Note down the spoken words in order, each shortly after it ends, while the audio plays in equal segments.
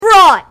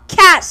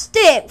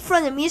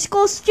from the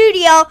musical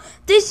studio.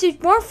 This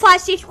is more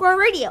 5-6 Square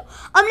Radio.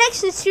 Up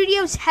next in the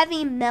studio is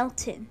Heavy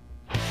Melton.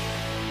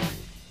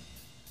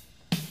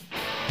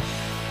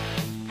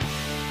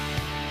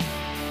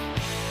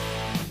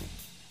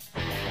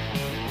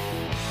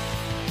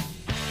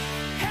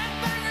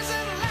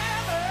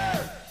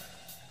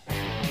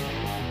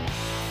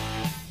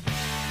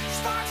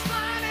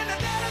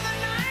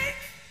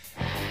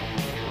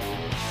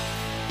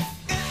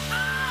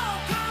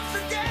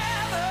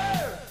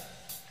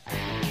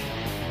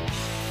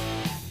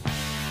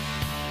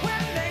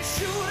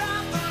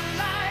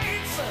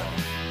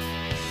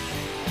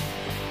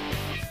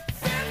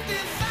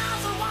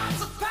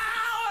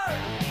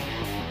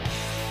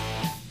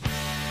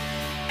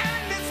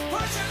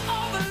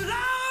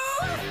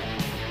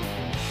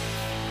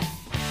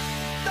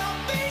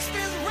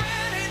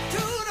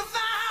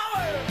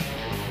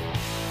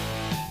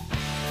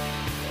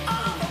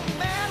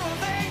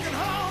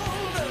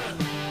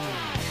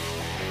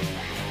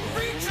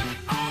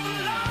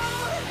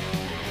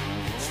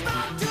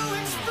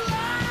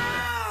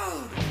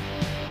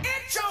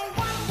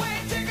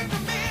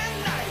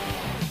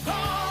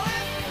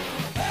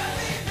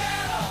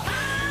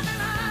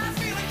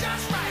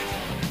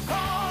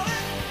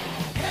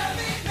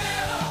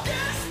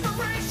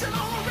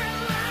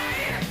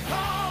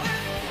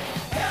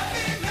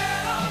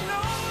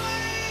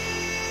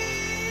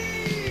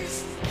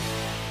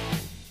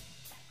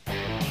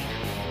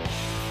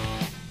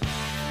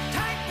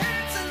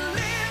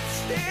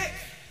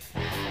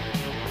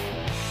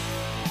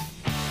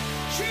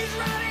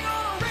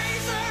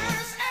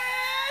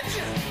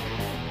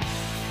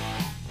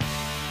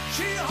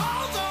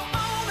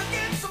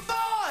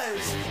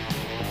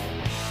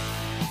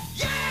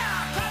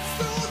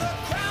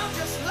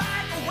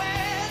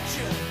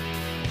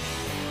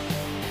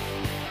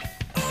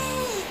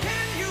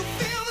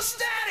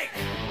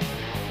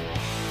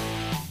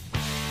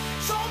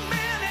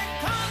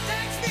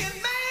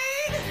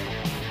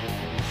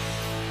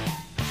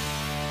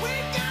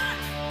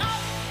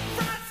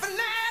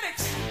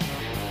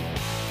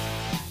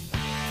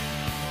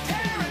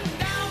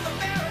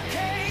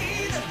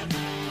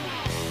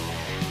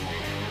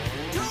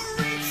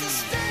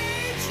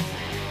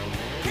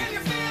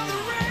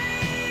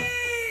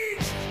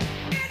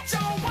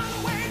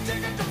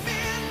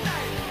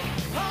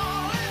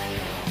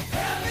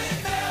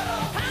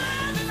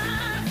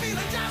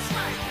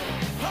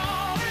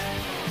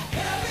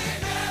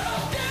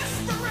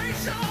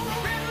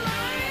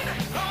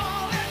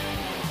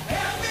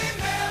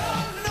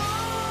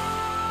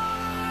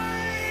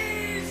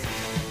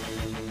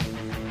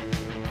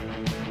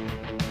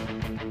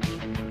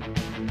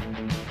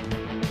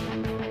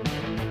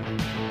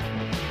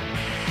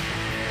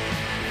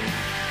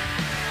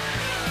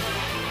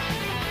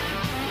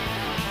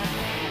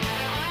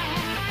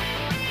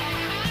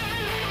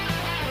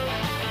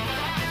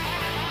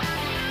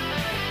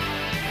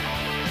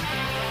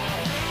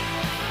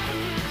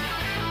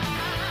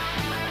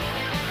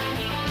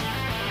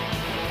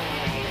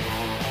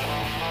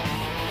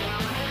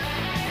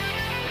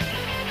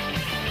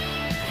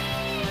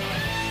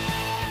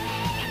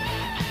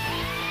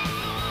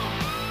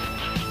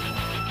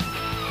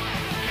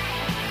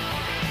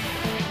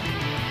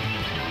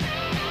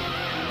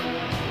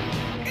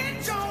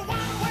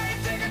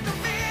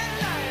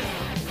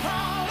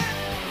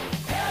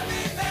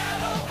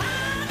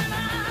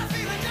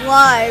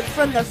 Live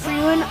from the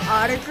Freeland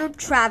Auto Group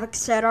Traffic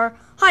Center.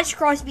 Hi, it's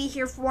Crosby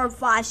here for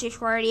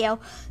 5-6 Radio.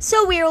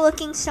 So we are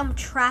looking some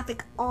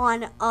traffic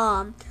on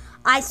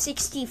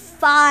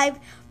I-65.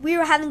 We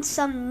were having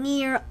some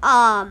near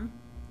Mac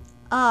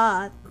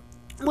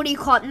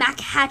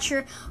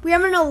Hatcher. We're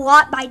having a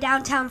lot by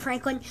downtown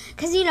Franklin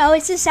because, you know,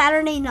 it's a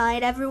Saturday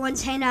night.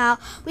 Everyone's hanging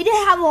out. We did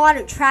have a lot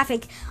of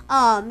traffic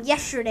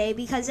yesterday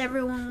because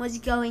everyone was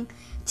going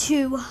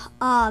to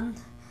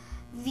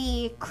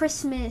the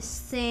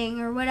Christmas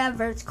thing or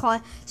whatever it's called.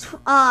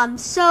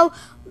 So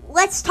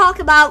let's talk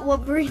about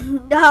what we're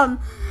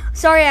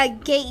sorry I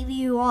gave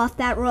you off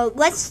that road.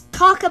 Let's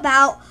talk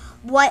about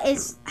what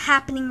is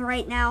happening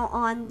right now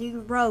on the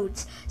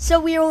roads. So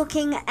we are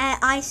looking at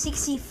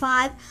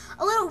I-65,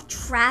 a little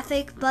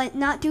traffic, but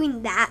not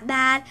doing that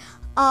bad.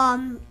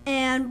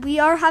 And we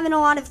are having a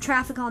lot of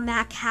traffic on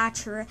Mac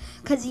Hatcher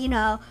because, you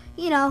know,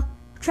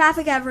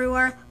 traffic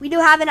everywhere. We do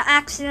have an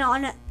accident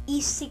on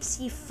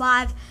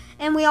E65,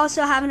 and we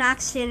also have an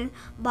accident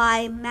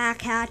by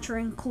Mac Hatcher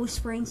in Cool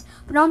Springs.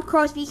 But I'm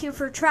Crosby here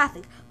for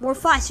traffic. More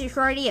 5-6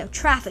 Radio.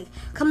 Traffic.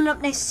 Coming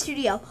up next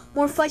studio.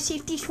 More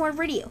 5-6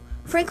 Radio.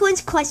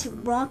 Franklin's Classic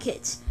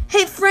Rockets.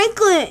 Hey,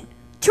 Franklin!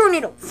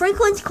 Tornado.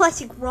 Franklin's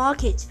Classic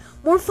Rockets.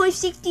 More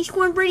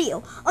 5-6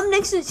 Radio. Up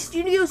next in the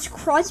studio is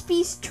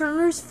Crosby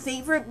Turner's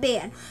favorite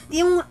band.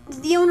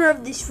 The owner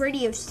of this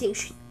radio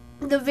station.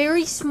 The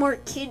very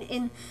smart kid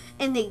in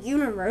the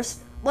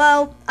universe.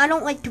 Well, I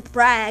don't like to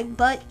brag,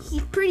 but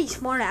he's pretty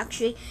smart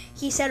actually.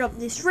 He set up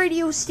this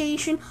radio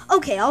station.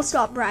 Okay, I'll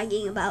stop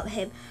bragging about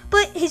him.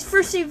 But his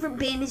first favorite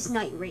band is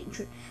Night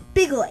Ranger.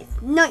 Big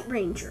Life, Night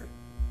Ranger.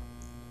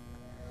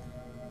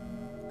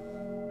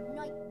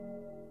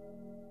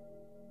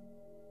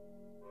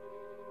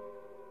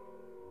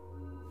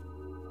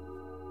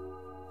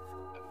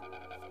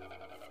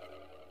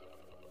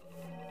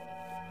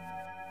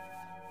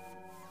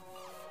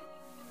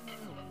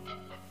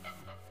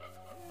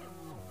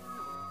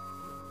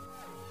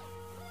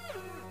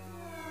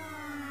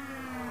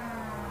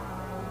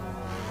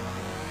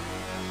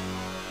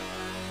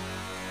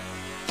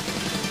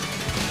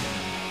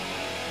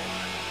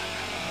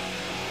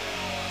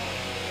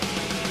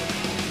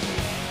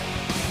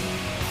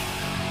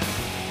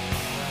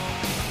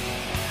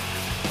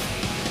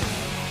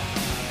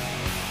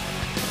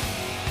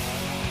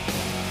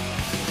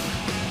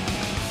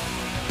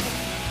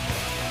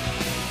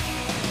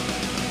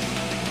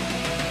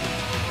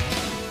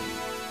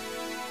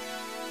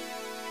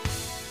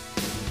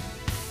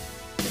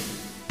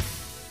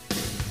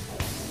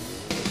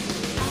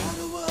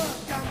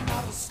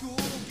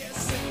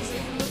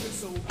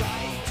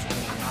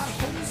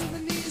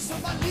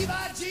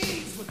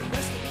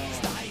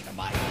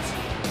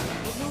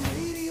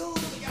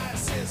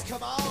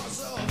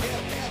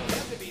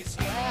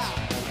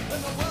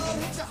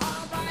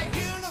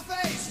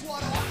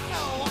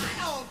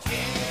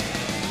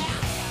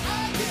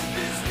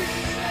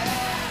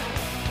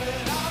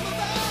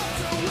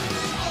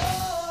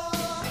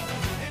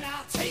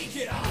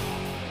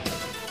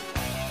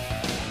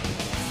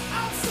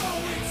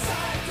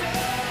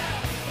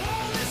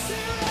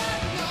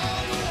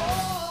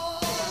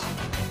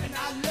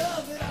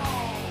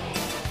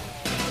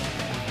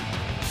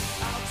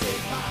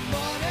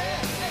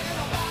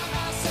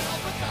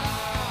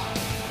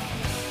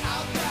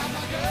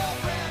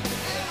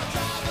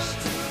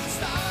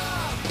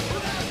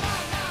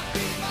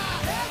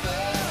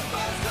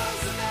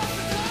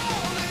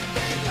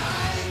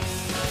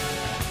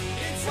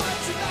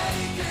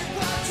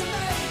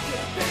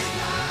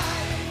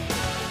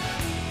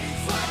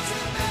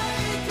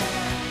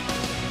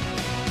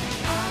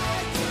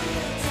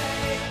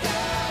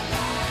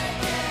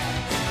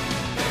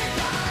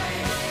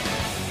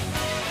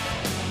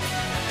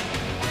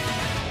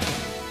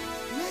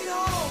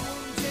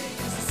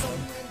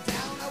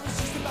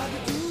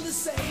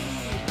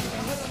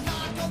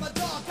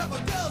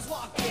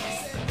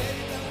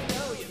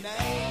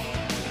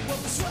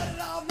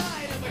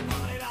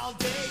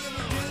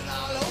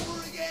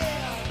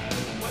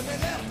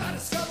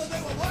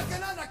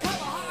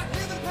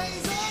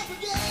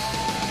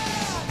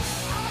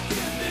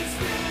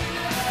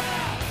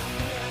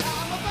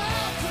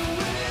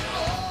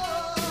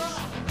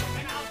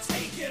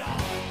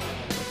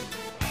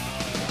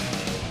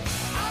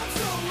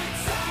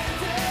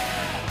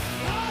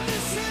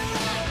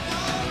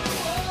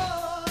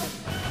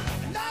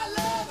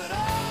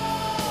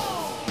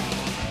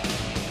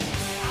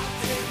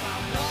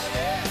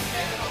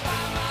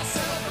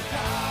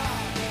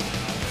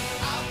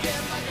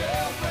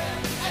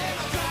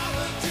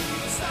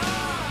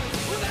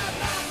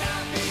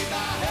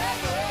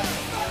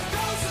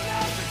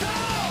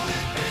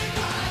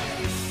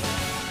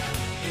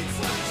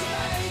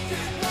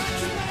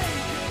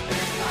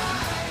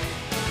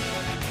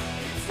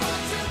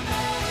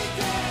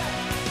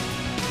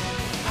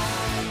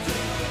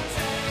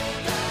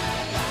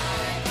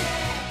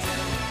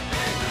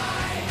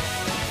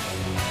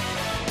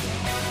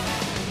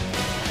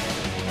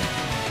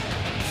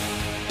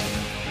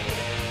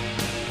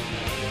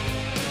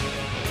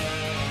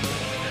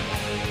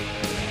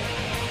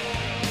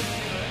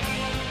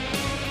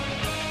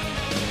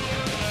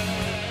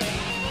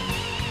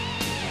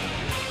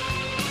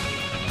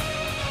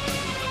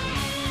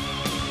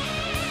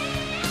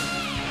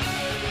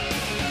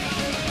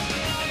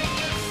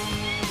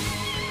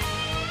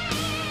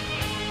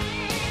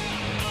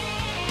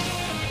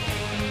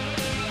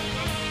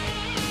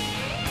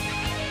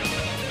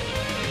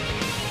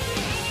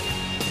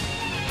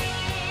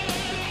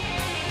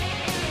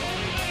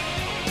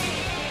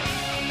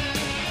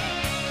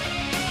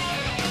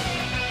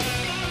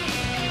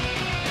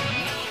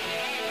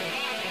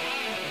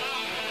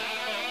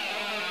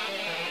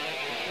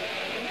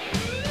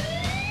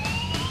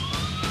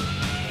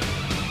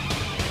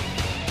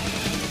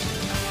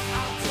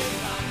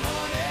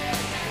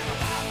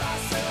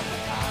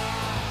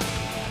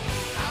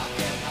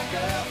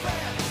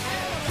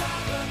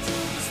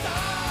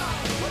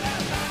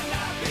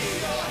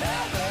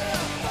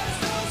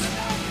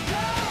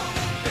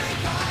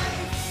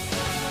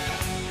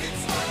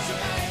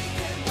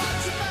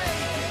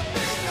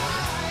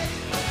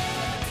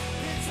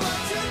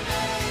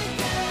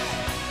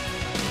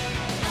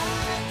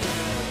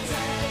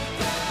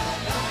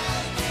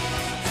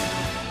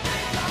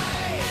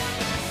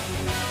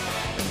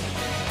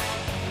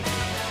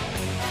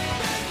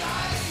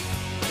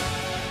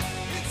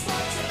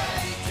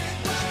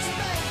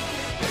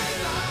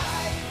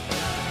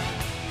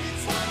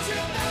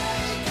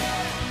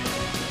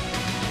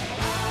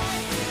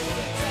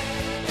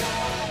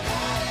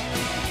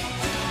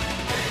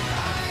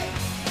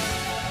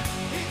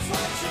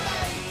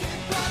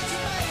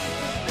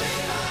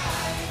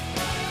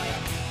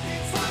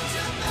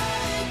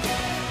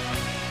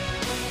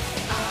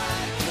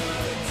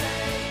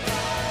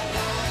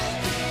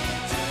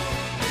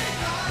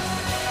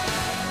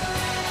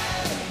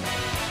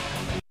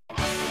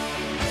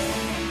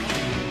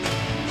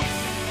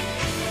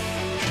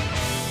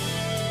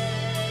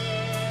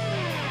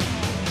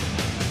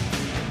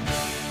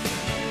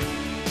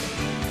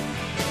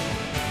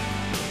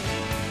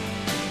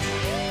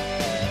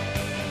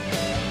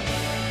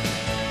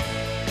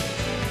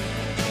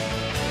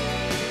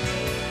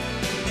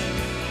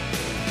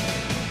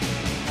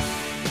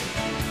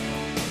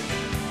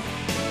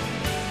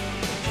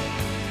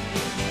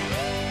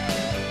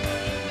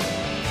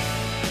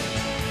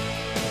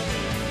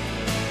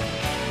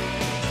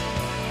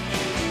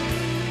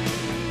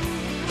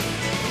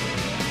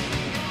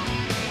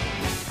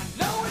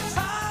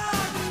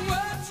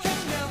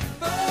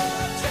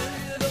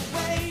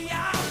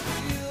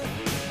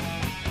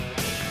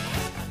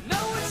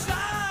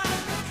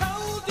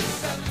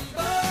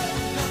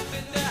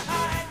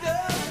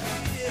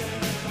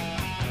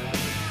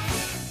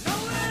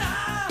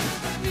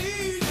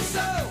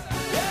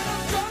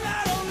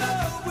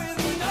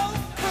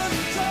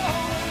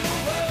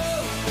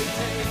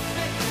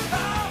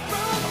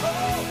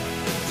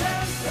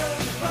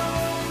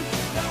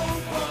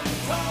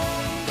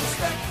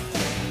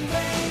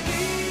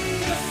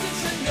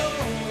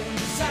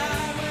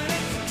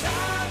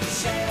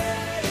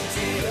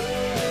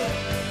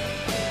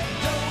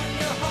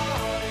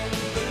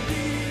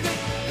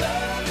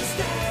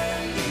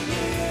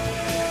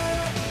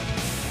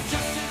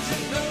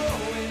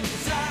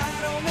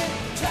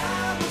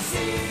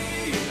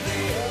 see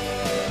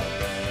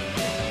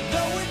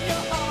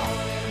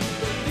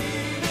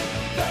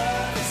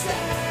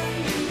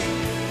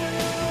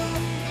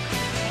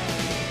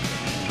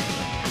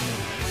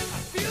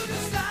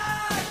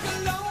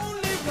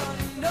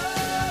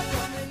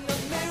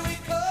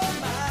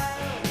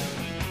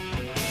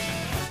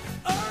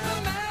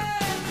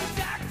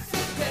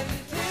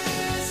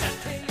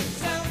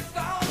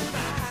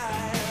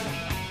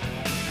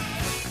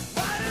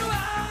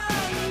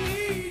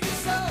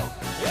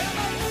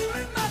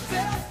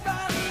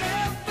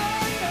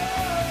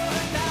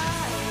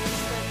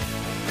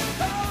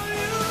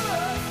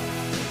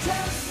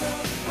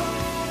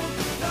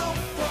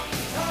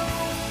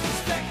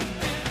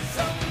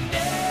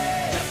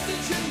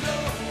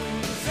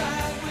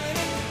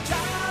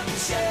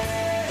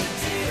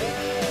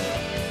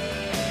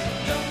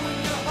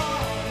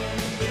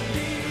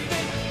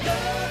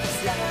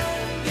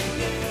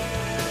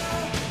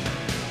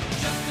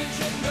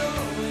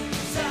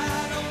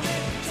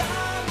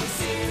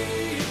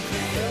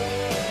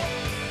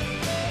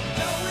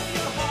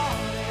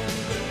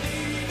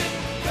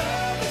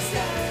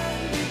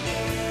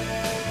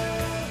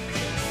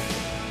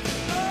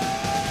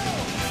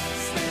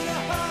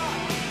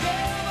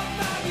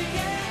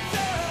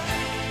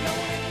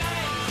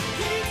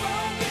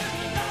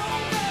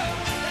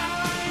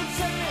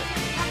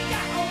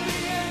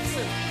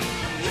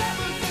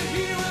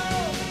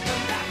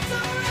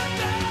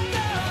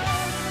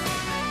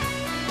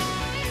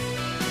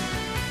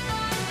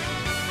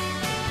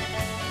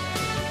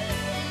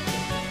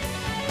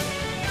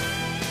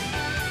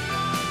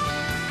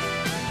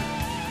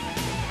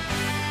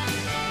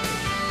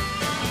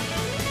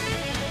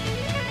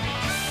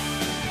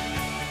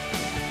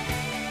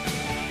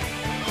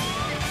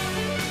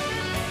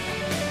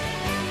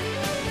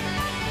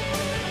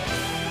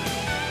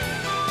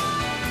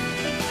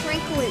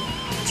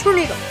Turn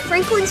it up.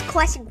 Franklin's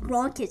Classic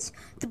Rockets.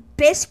 The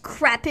best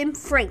crap in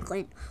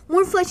Franklin.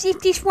 More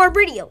 550 Smart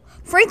Radio.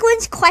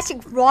 Franklin's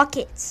Classic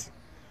Rockets.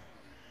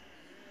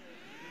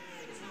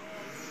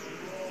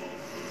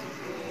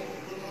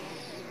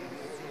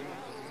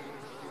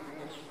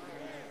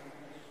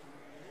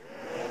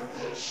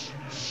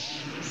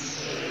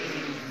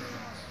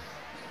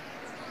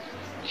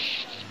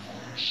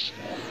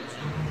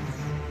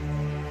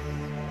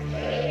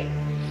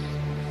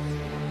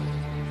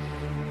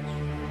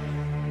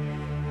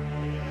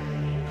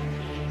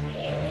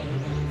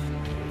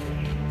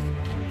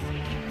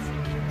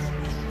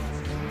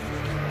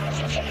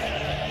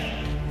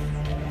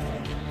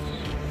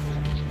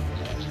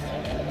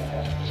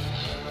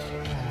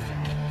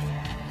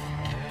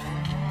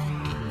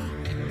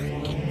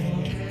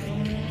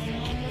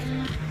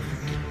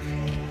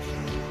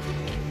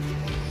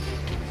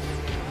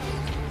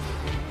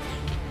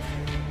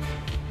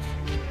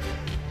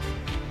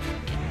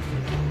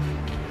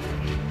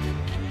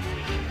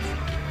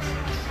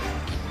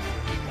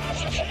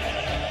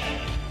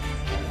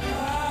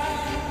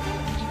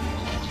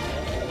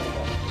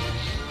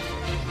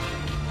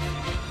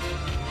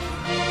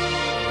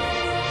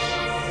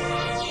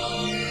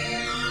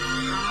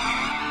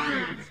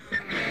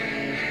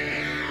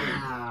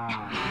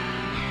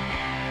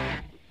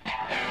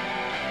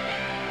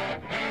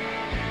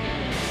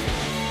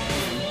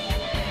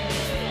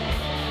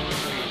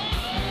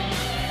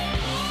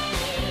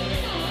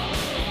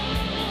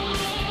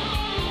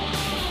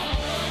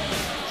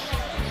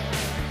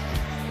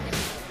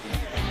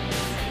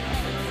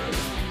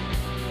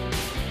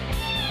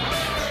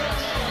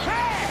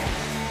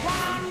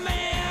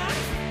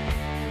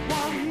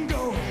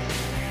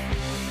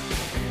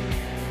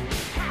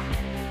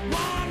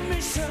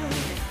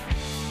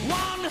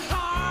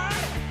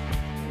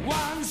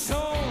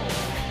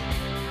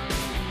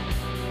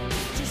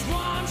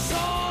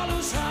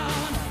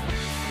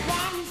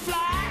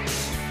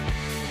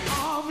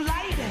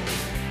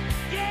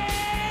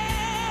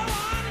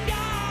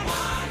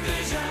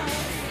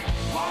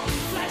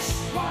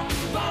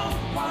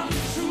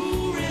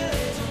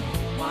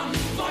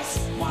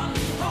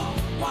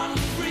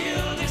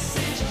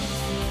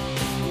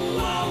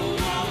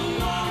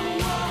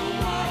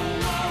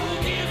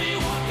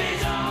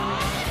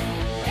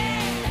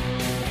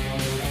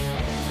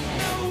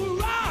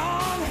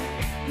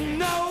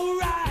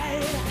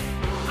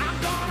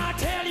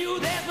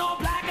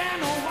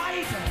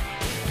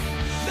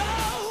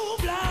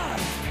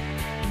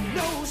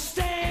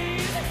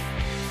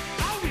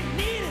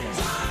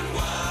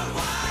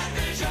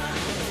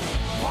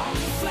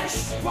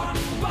 One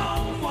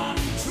bone, one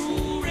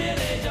true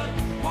religion,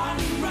 one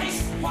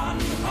race, one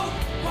hope,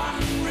 one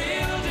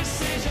real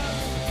decision.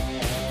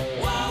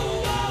 Whoa,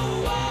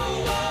 whoa,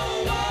 whoa, whoa,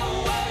 whoa,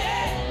 whoa,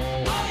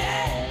 yeah, oh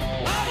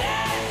yeah, oh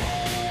yeah.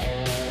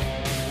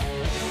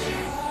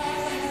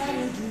 I had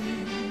a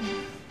dream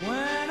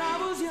when I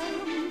was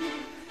young,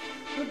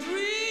 a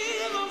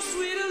dream of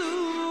sweet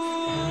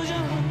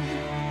illusion,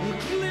 a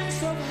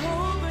glimpse of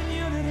hope and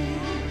unity,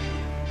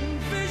 and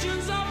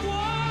visions of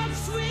one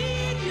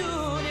sweet union.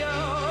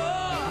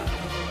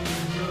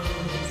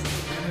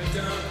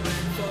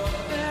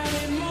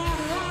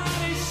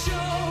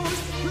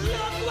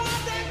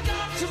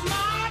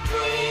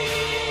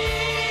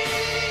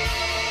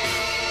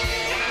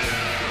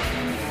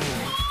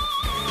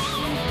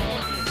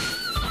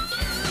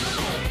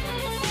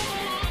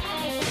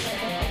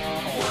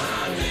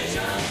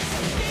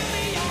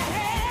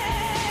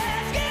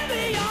 Give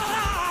me your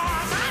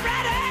heart, I'm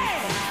ready.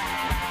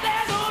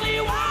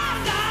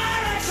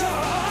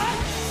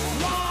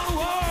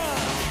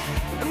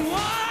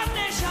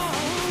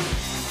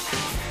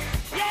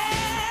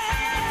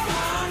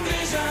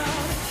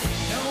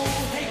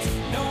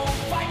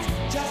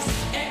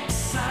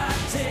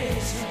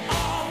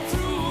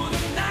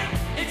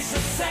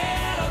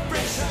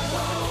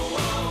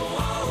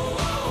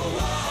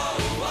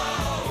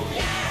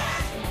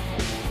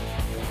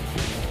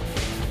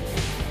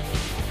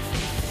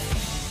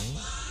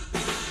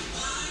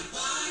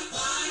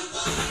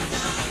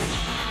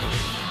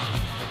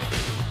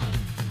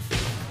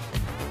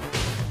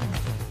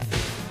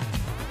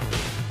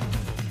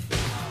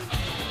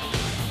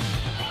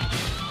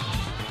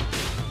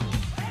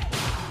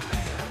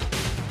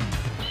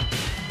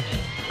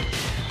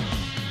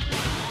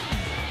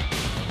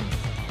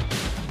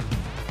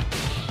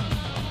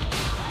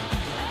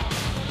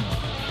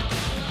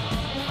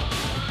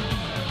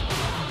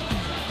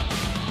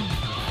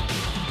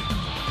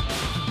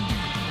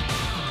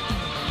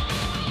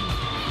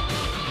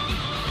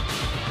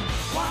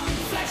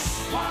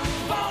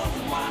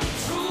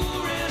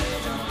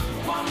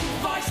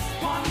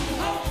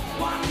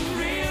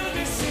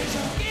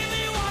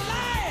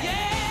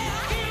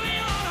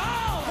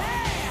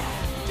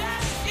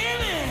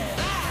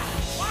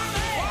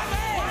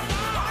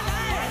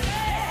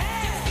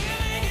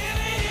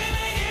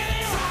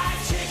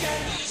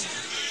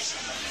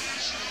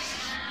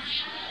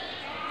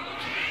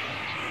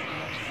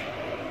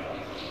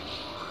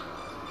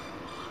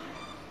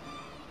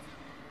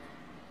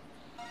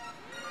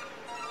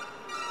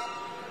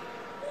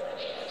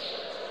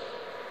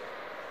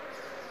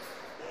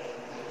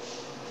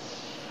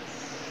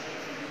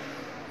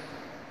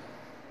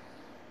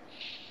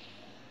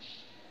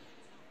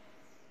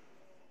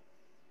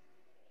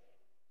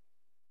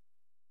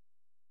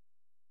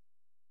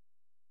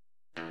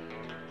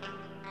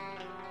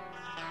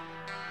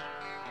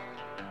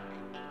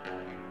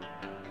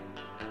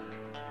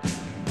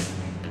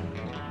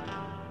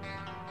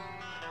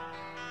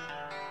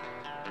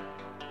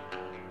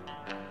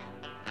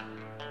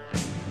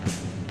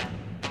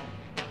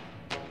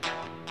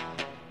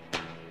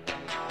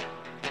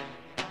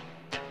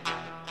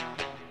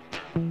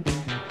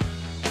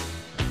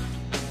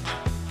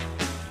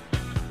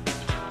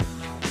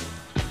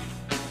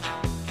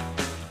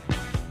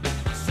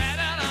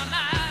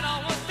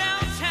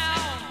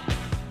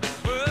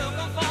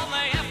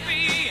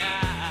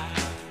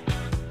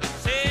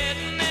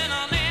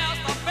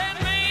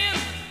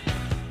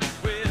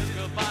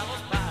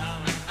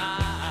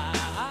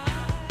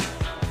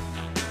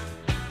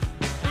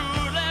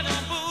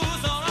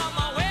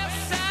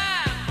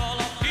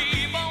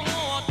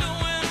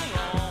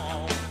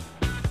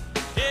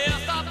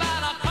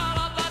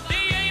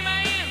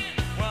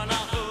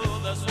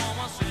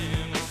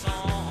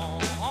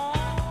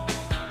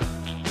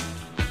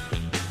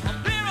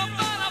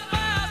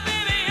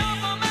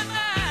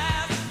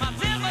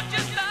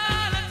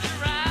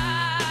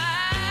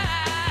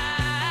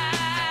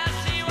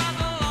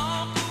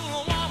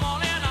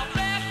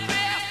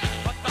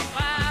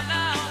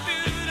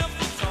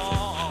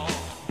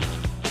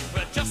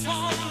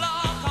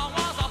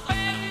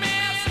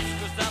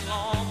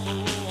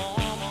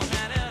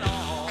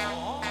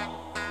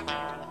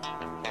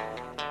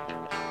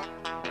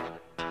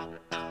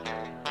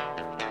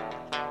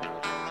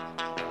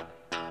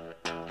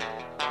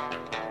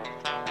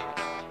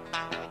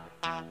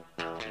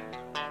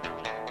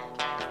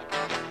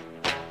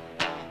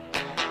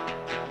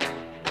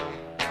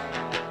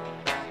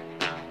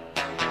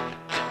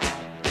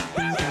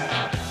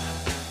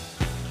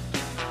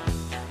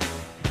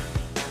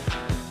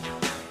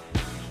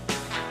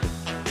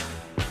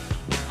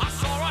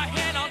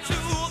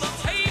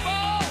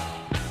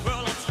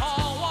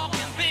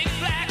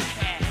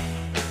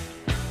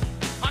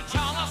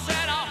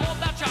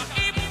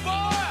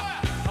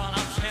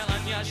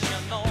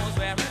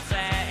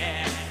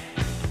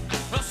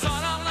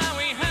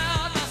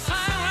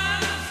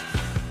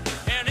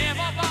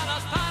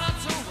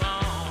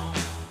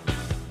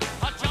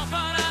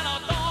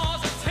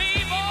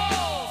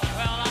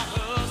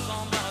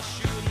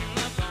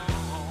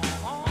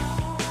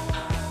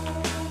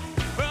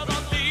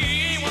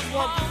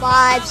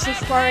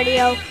 105.6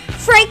 Radio,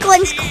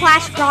 Franklin's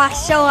Clash Rock.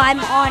 So I'm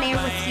on air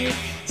with you,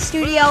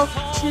 studio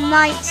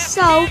tonight.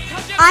 So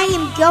I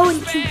am going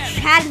to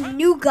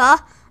Chattanooga,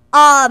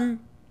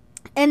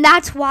 and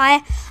that's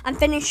why I'm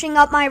finishing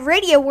up my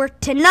radio work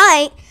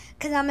tonight,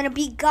 because I'm going to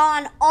be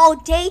gone all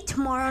day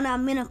tomorrow, and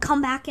I'm going to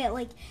come back at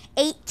like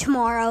 8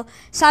 tomorrow.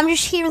 So I'm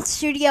just here in the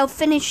studio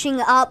finishing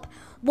up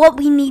what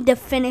we need to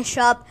finish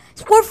up.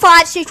 Sport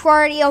 5-6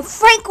 Radio,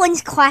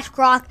 Franklin's Clash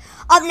Rock.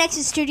 Up next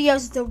in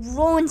studios, the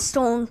Rolling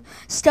Stones,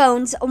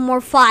 more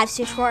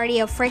 5-6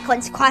 Radio,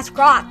 Franklin's Clash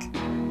Rock.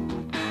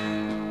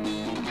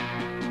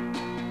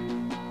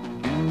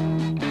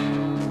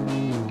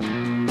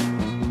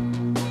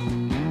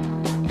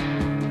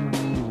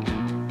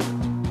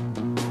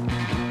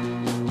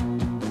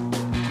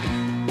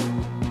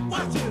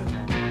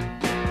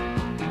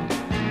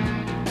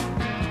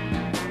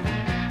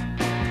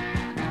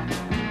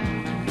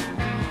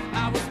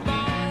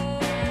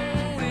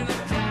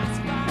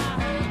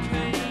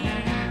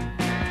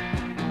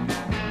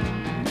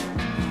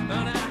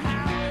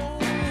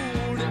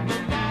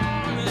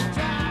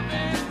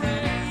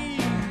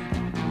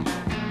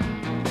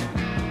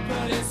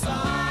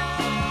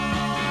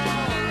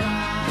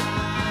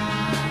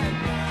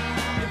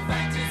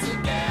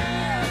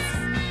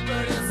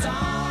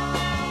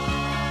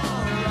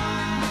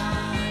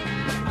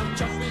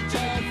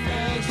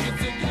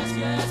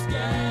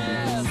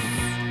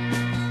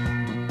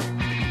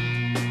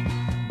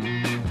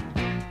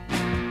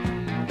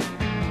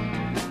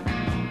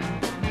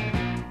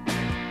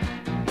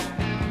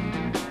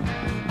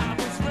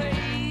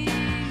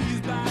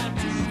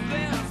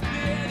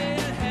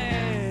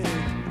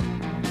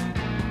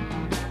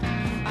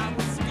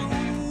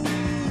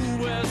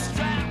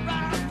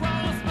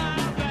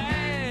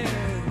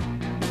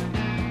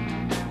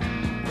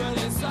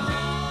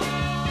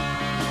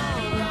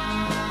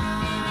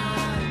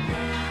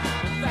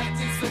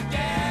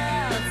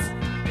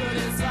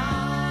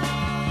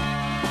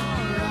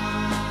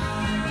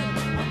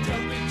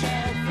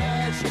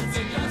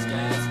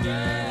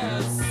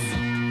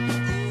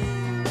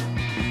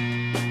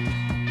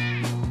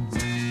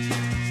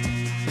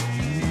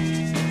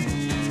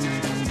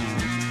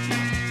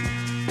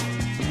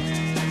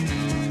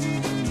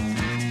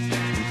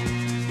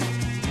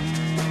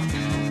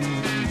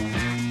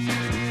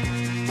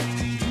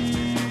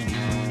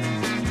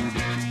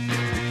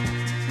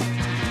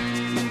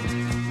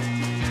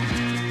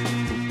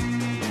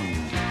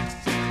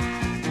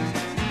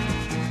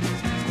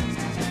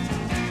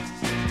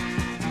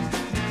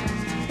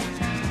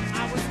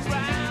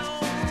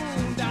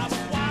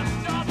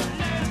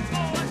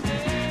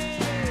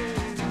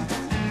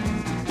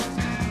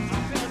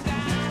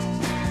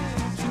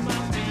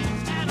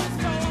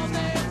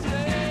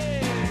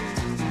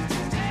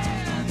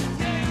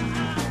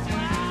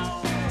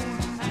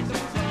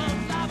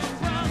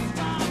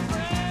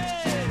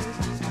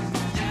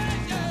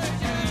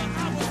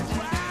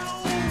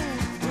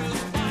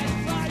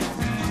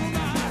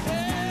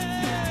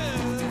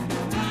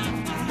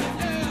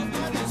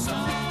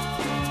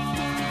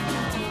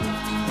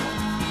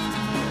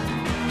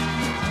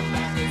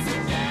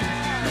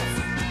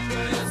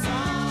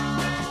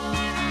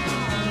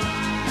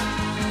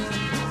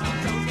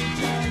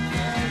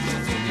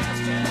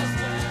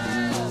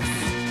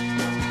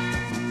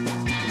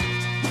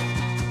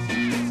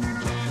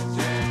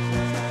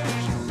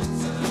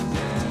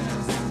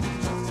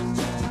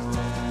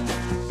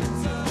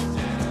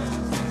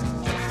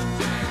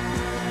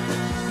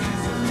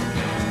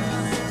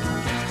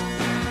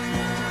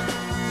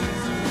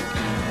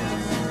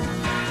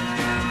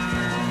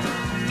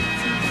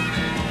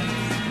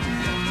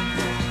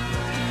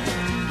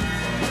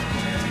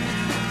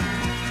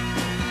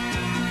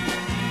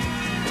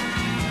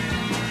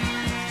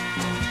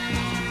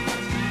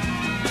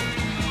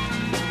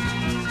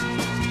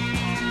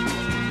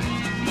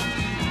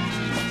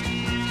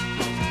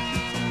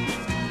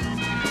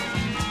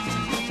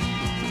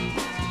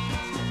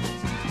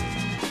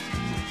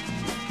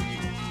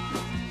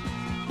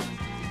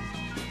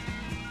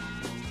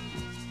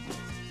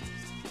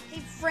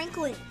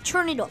 Franklin,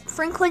 turn it up.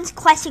 Franklin's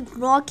Classic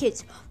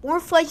Rockets, more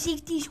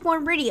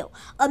 561 Radio.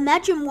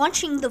 Imagine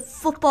watching the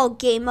football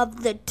game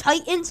of the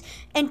Titans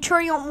and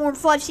turning on more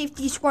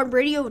 561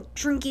 Radio and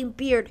drinking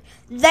beer.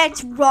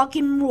 That's rock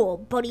and roll,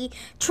 buddy.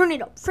 Turn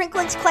it up.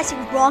 Franklin's Classic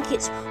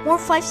Rockets, more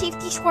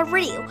 561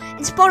 Radio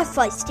and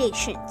Spotify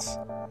stations.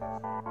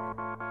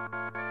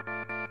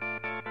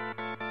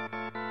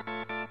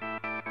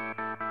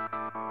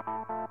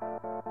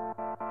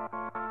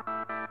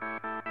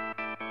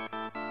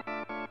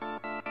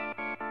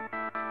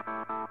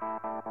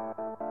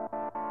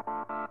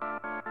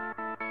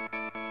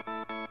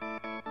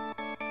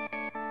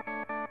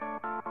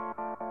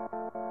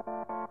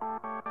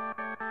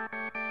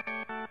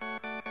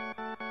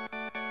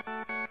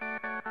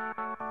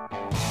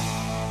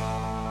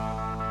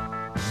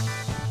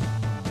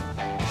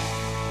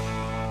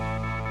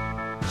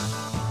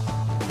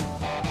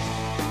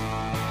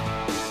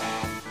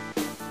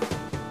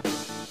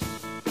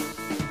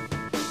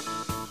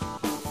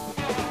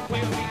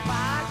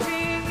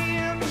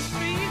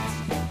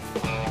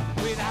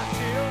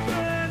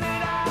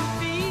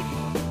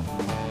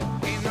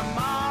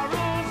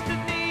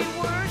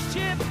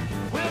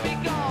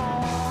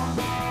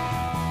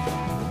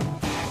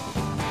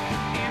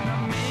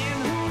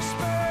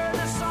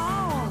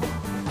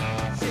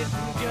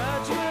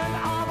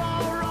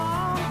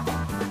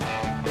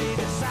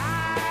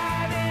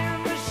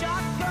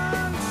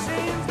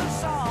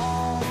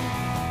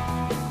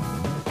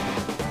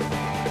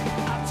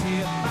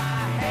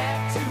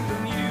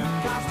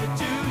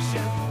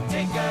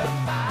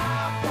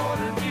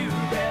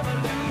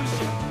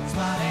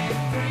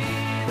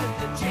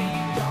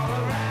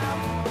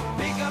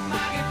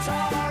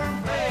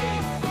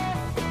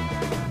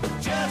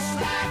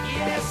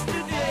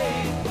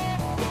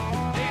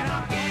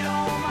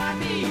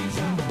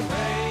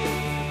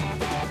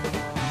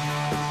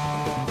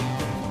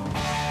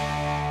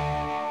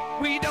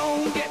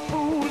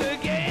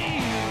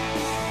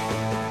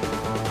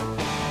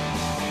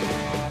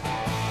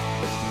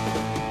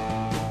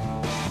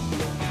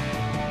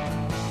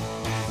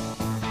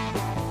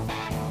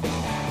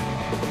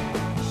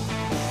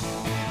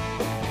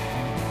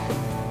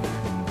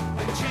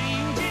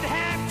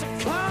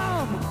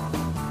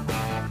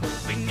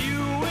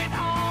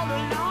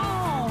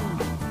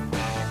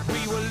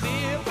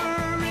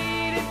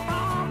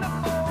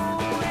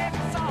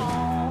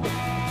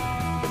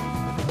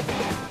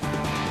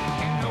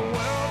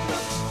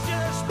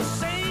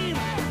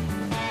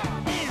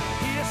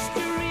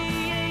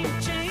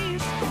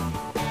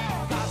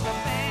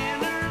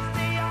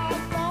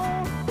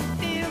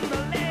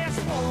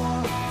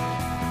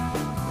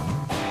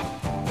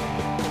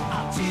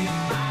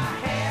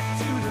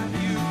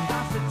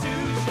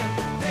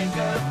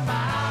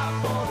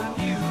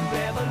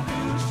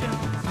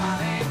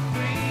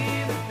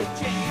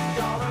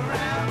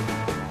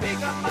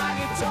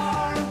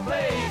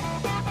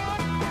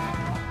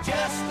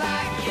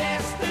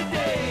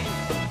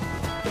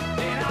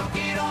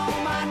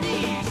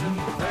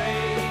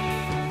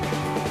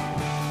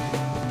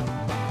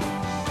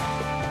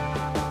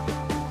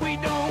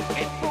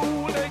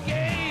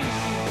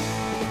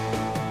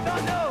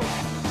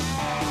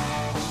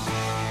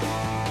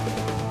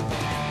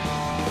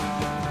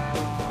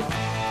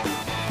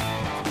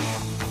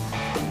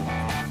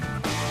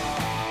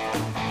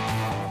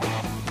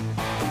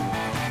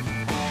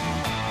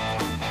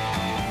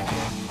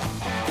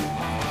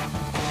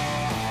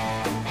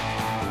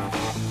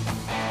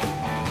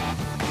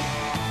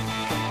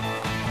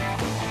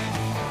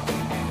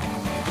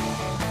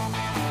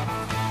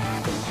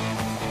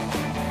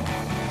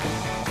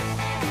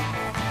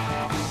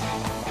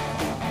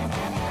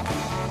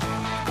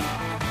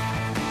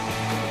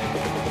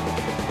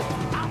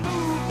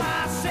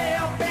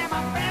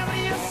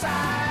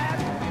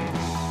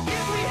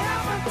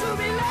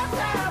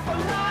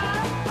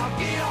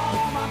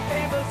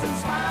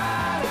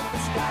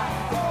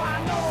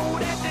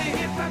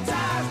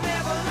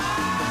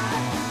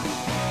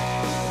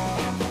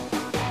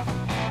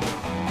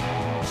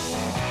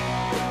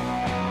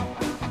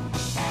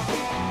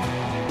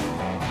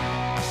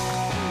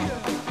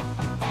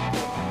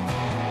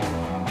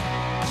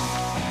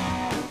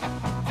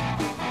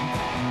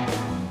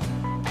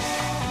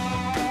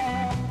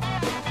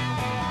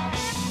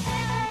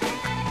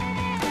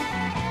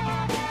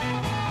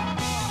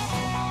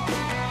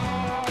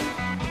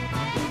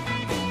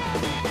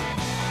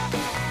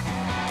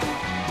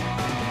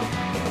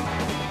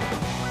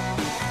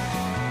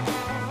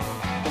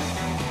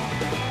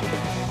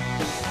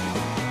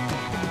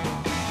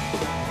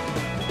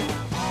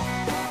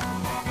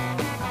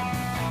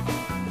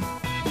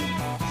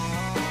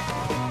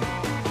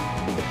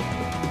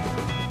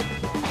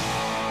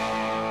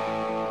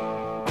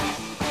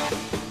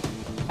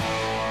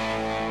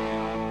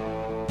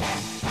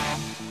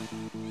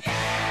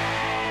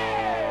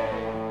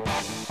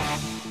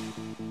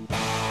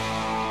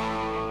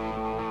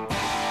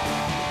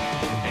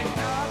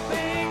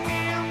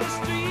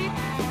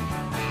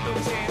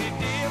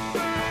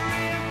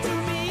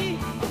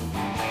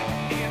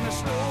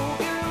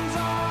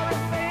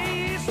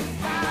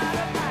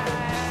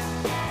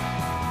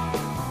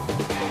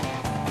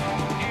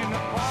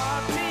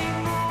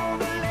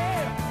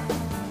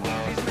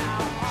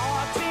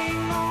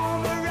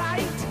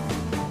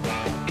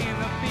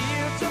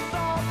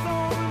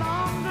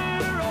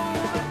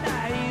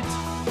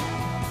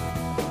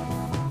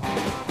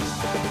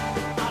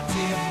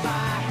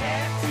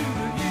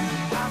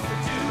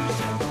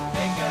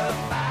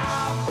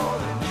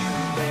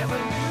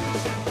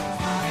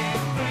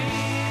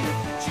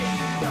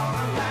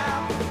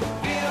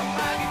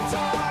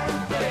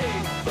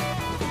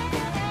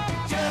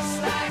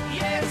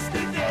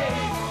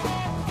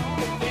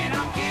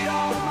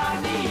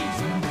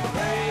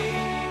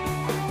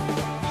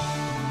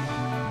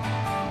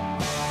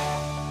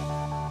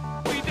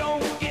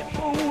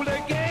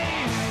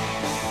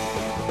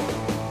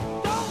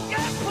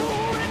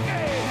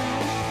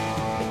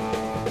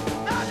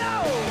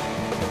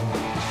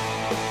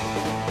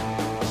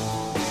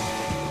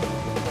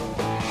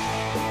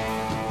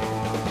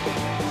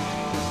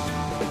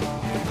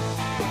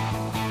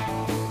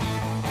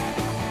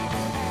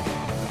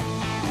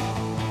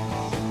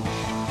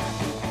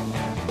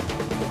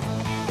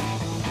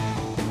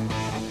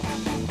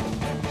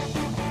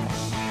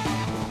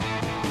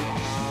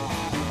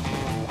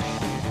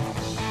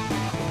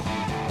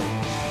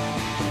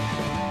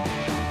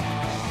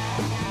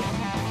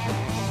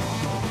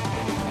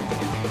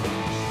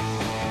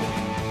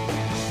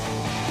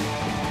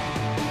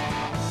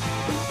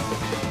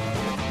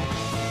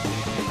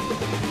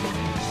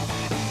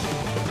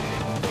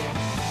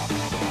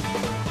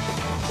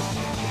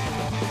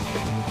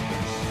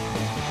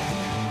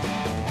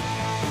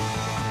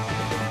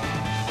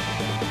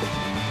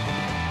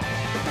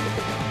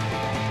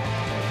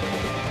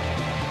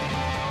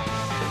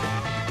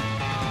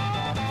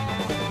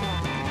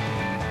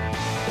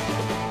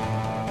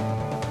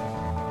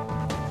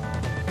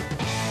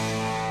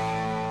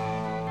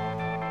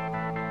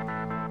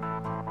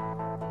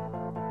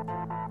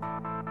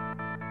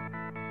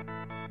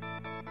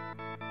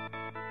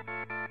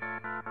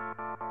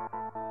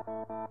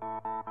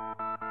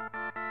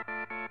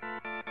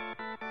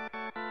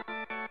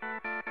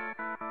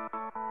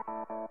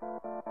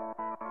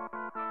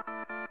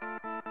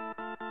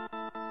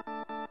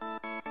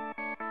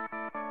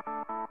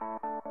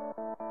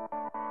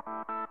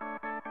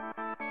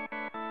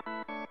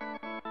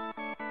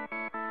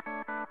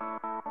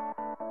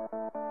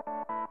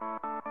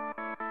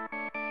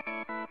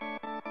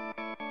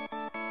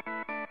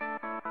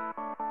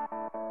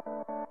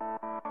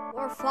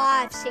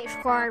 4-5 Safe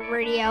Squad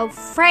Radio,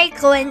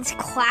 Franklin's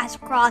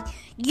Classic Rock.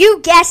 You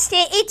guessed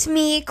it, it's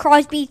me,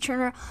 Crosby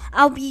Turner.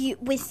 I'll be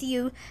with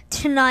you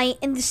tonight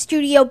in the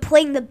studio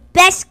playing the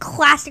best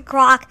classic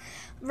rock.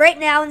 Right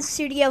now in the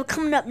studio,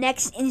 coming up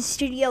next in the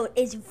studio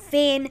is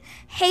Van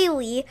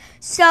Haley.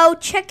 So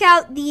check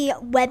out the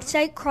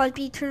website,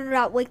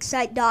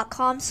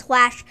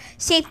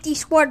 crosbyturner.wixsite.com/Safety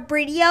Squad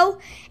Radio,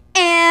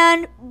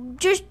 and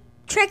just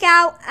check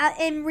out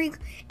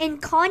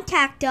and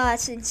contact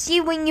us and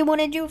see when you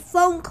want to do a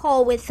phone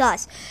call with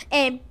us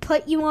and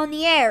put you on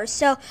the air.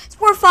 So it's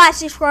 4-5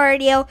 Safe Squad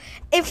Radio.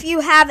 If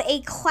you have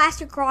a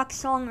classic rock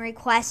song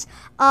request,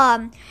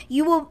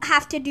 you will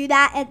have to do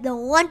that at the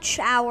lunch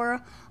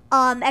hour.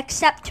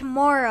 Except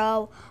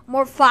tomorrow,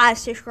 more 5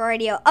 Safe Squad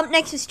Radio. Up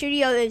next in the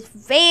studio is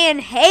Van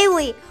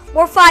Haley.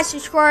 More 5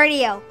 Safe Squad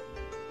Radio.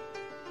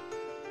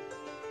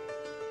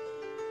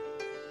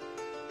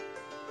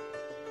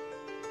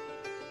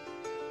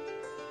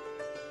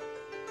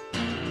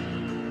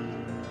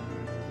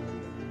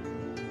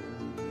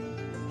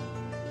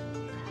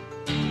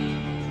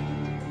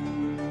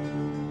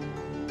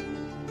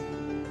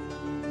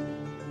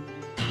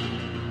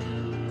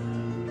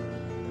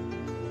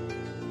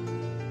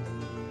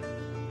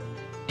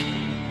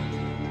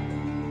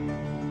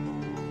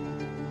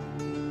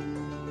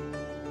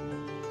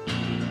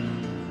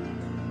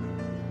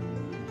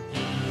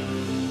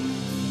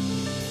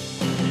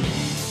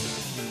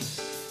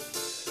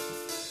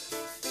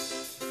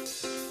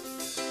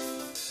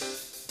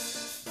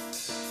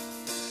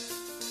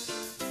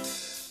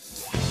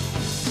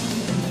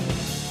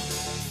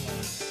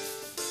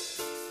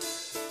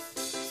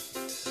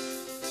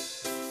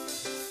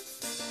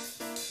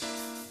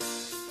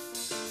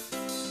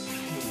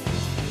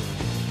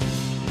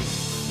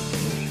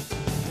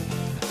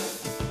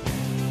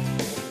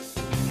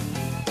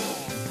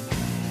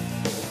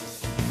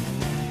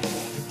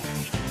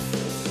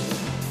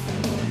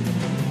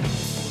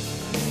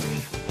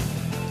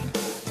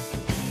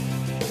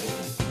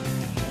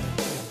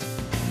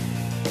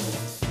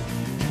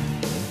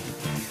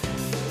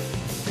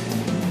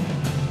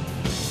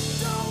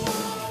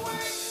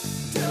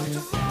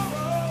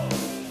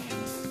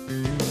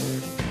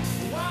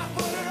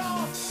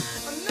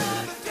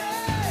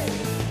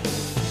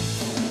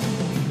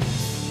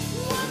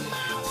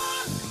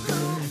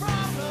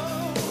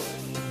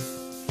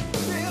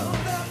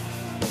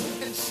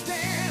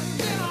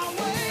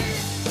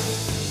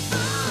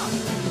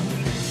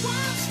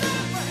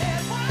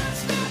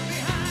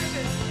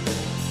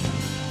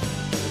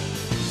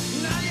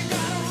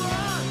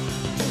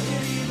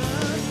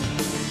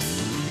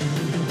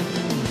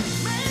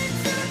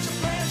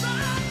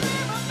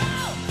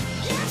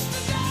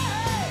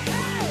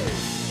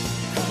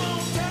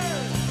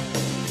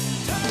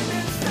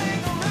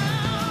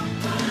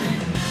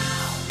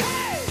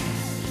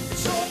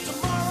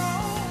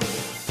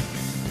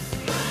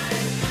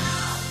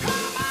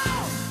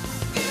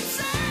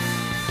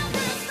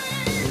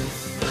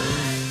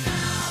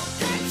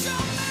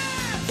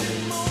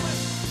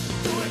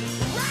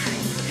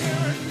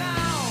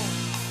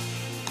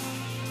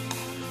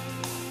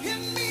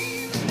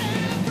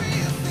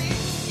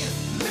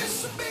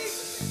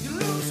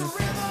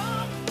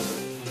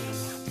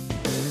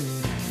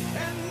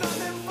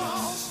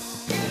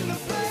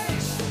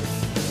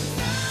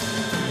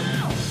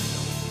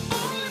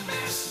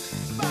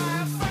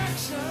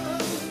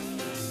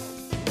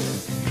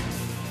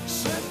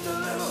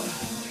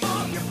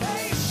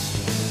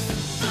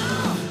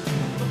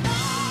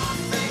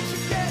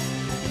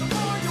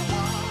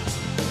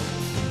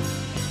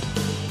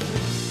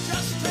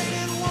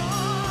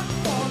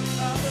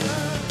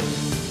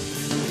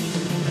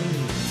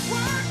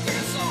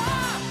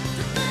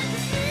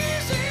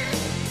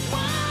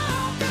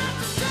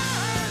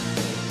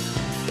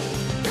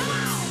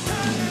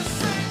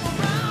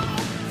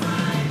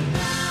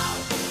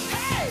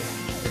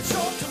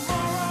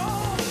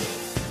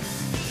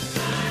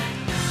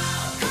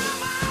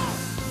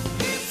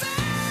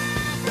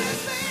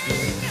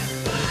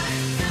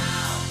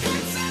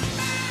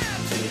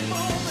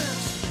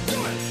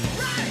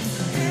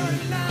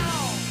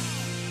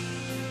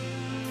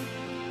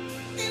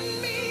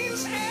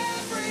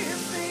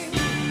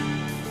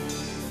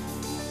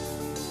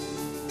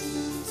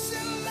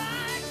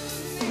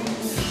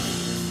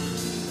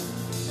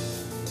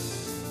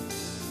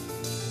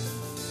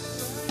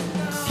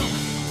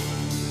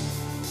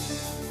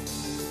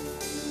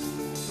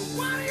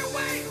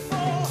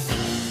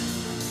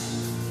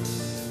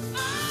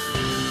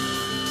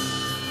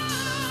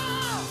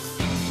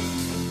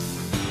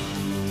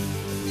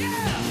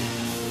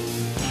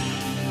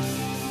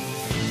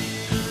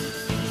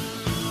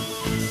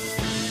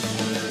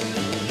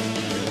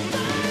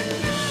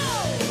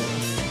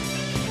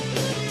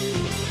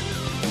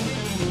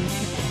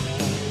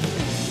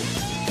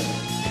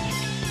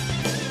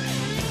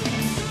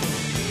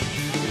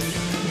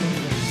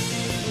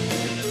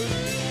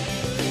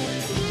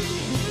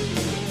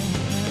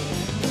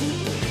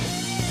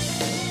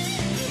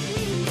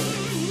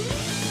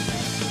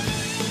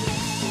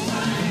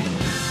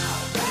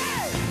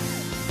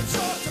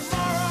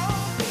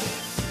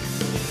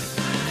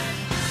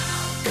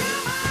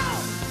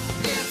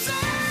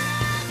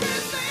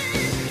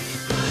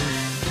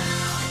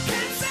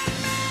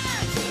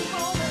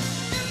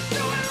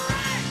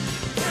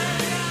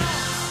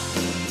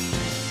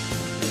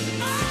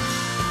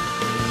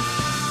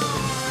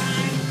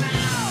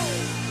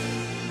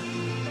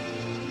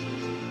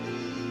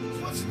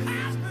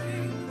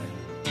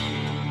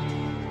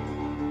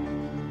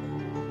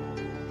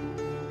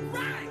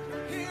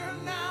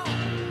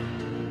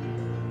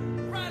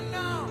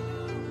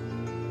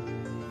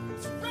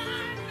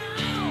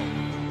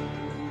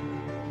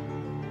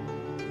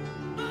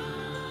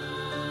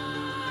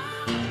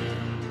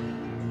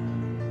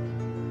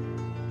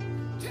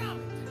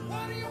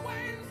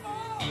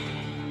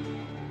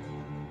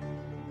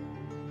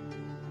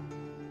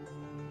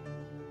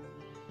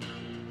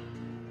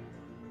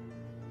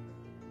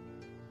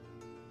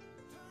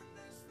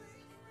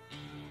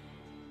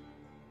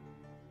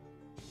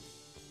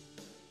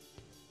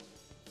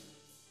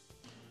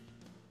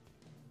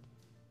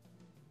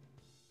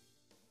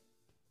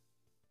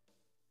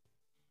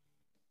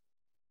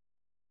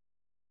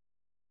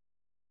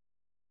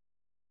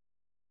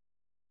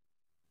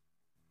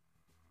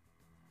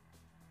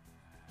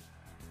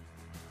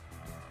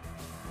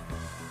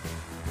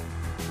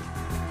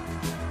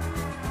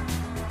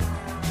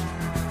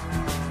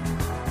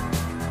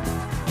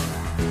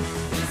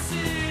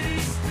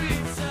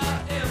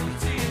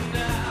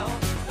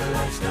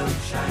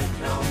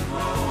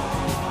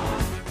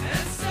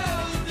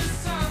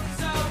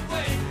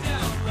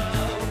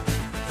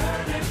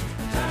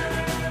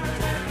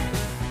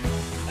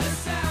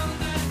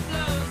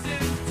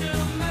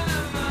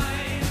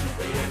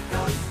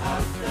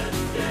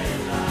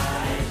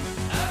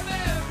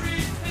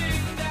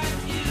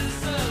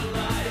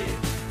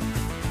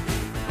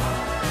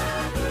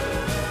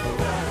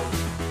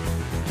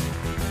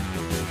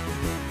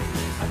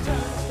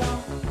 turned to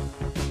stone.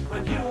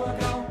 When you were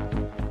gone,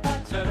 I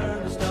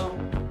turned to stone.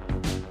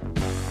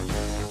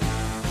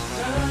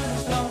 Turned to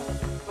stone.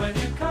 When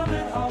you're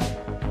coming home,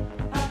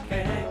 I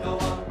can't go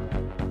on.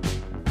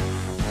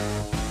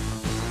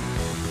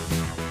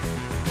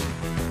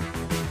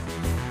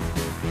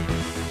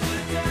 The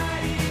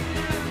dying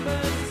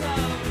embers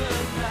of the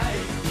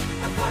night,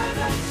 a fire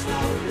that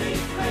slowly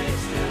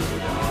fades to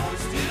dawn,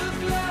 still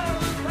glow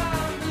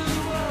upon the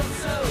world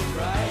so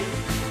bright.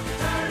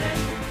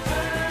 Turning,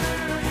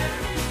 turning,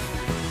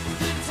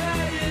 the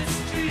tired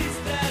streets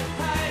that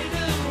hide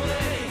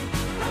away.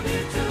 I'm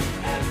into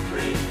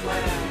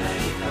everywhere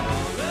they go.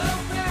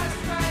 They'll pass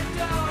right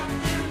on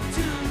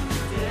into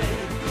day.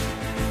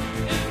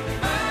 In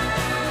my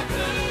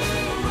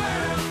blue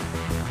world,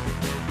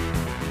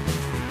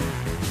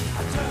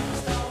 I turned to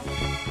stone.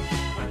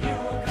 When you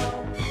were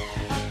gone,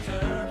 I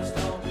turned to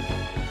stone.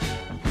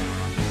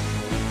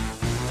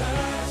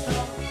 Turned to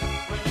stone.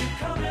 When you're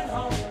coming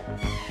home,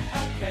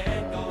 I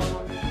can't go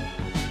on.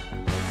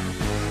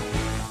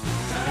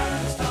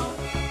 Turned to stone.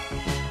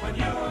 When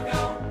you were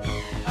gone,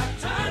 I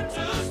turned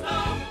to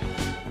stone.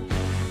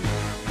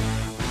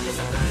 Yes,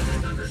 I'm turning to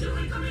stone 'cause you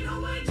ain't coming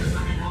home. I ain't just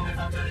coming home. If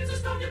I'm turning to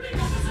stone, you've been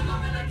gone for so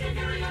long and I can't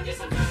carry on. Yes,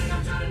 I'm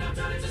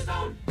turning to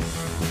stone.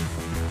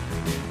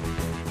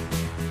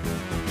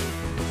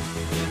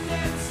 The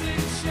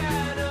dancing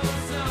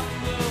shadows on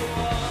the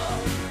wall,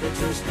 the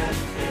two-step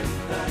in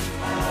the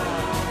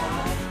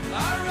hall,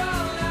 are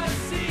all I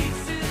see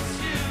since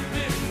you've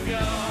been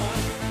gone.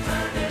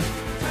 Turning,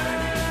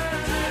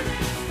 turning,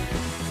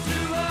 to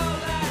all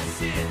I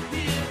sit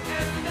here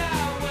and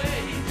I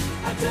wait.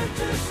 I turn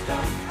to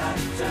stone, I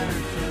turn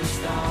to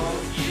stone.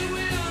 You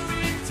will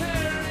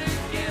return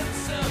again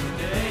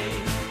someday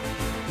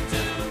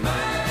to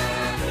my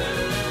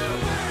blue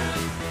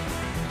world.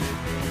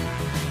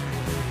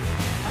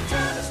 I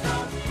turned to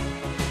stone.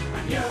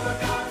 When you were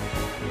gone,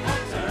 I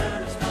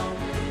turned to stone.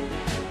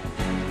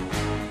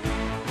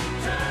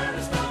 Turned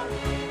to stone.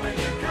 When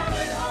you're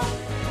coming home,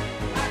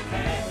 I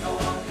can't go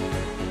on.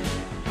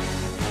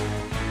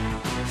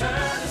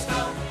 Turned to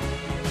stone.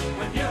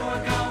 When you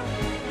were gone,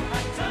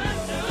 I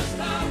turned to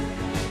stone.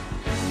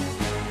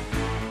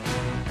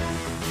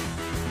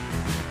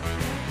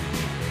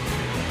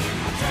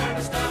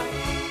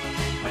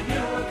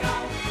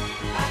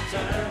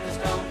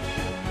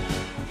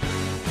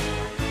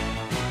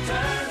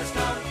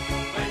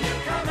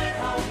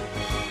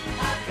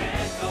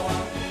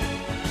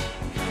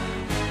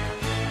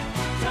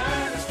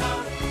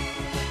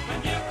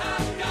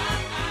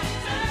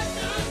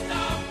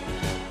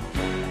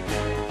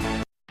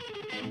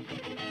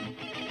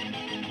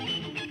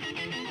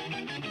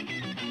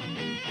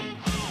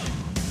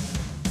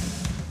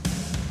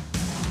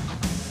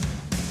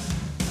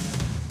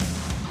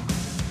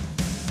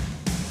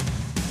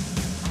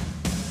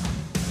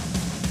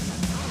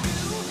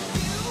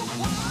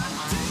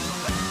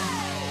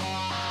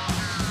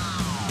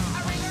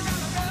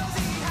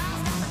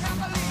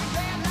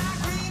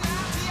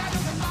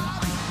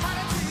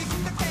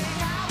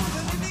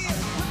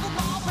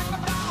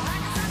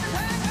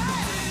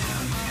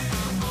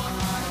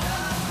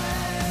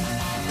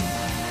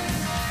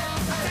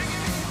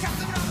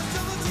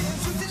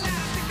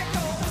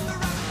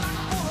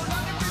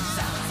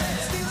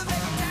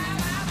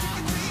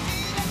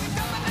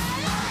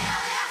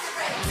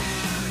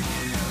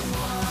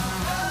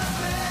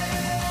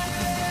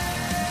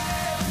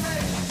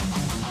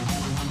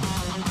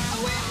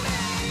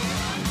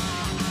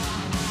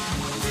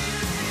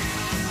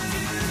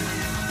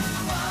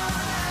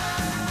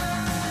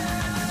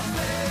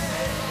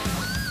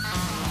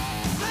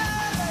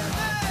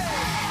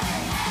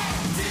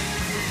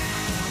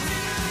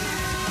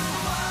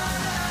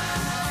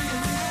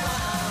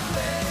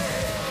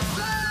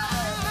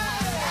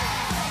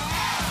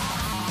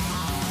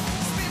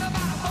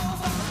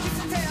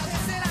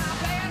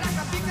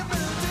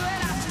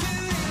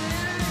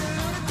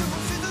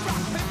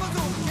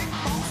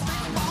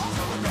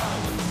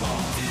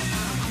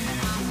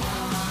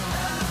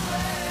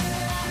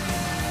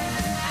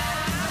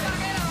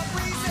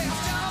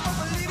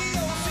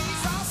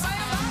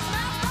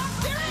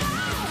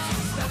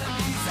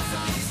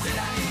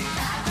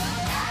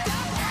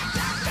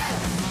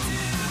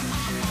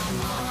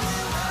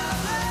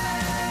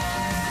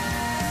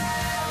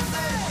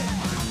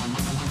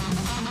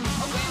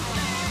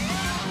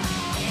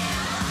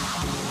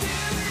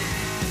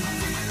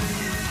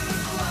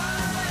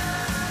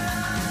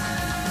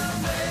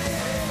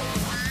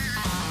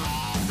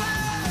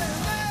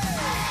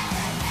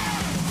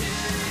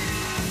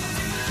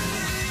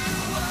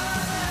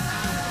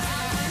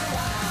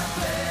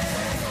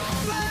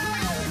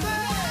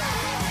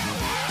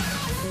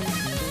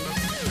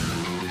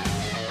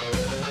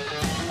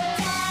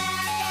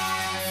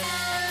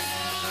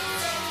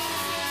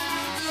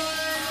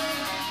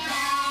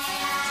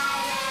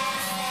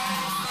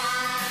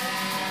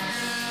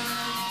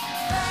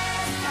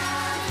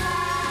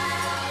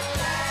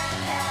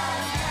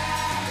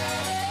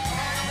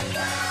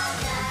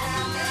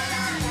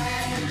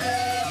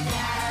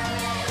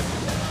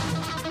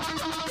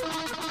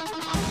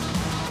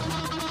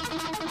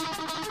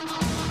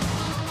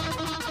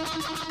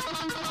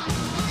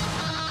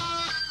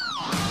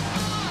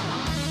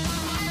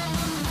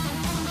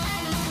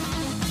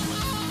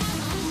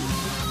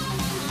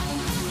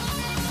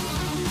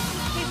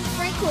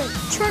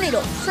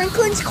 Tornado,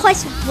 Franklin's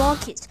classic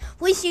broadcast,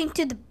 listening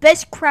to the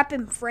best crap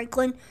in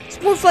Franklin,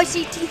 Sports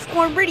 516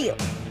 Squad Radio.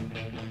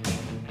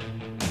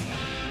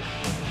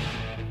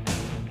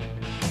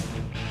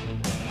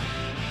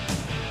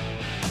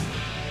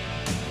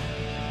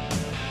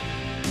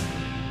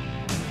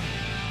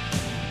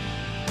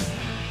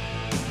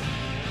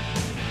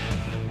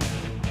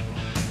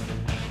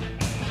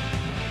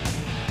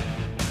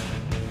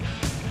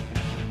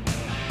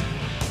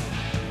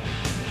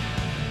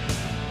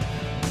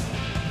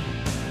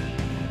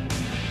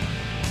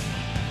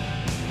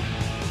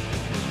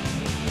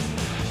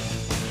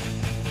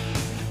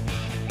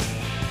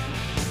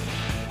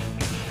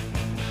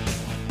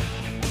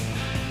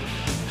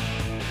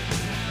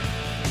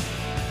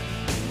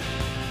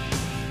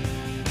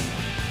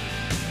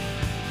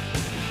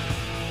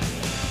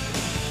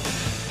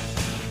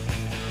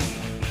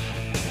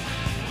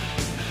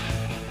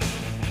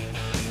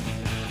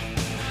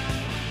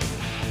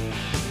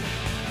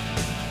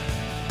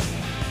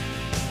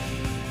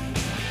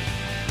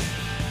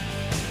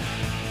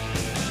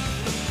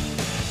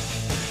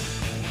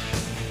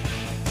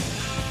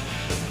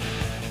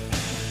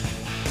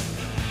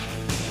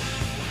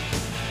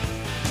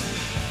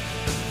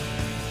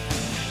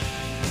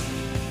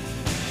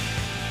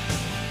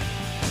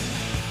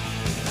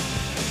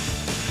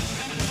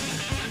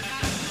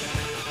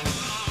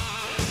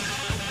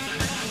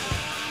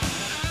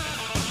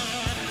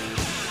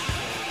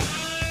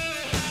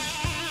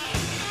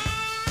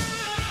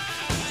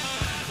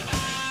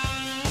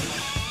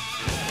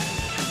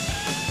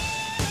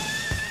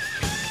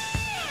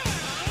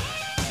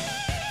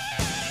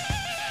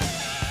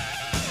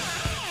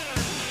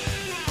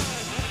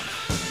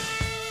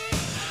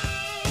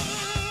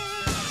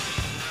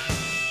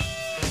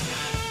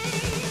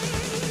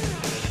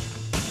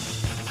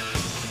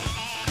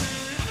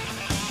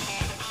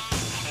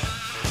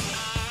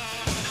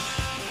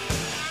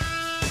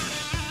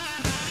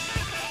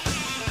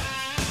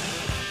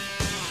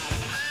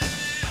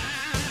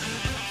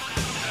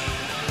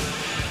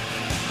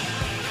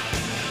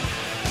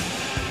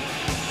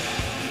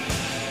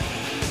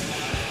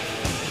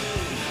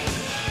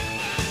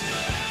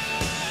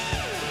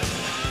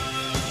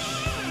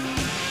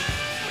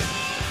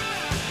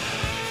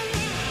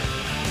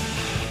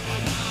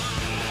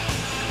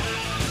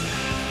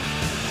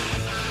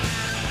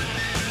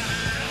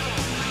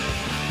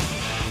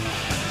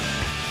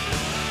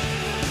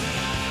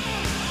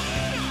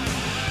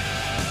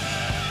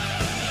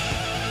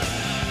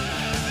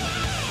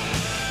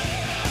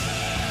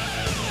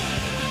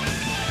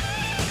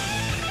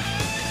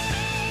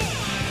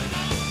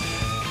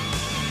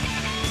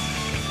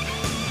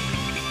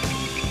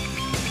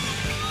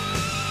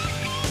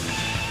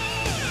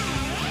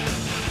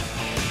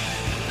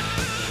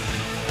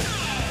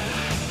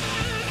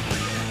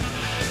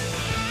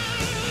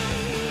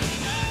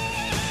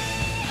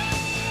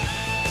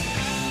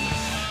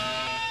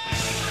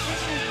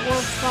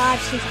 Sports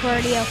 516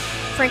 Radio,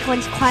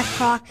 Franklin's Class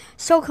Rock.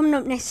 So coming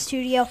up next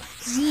studio,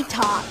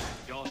 Z-Top.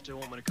 Y'all still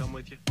want me to come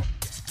with you?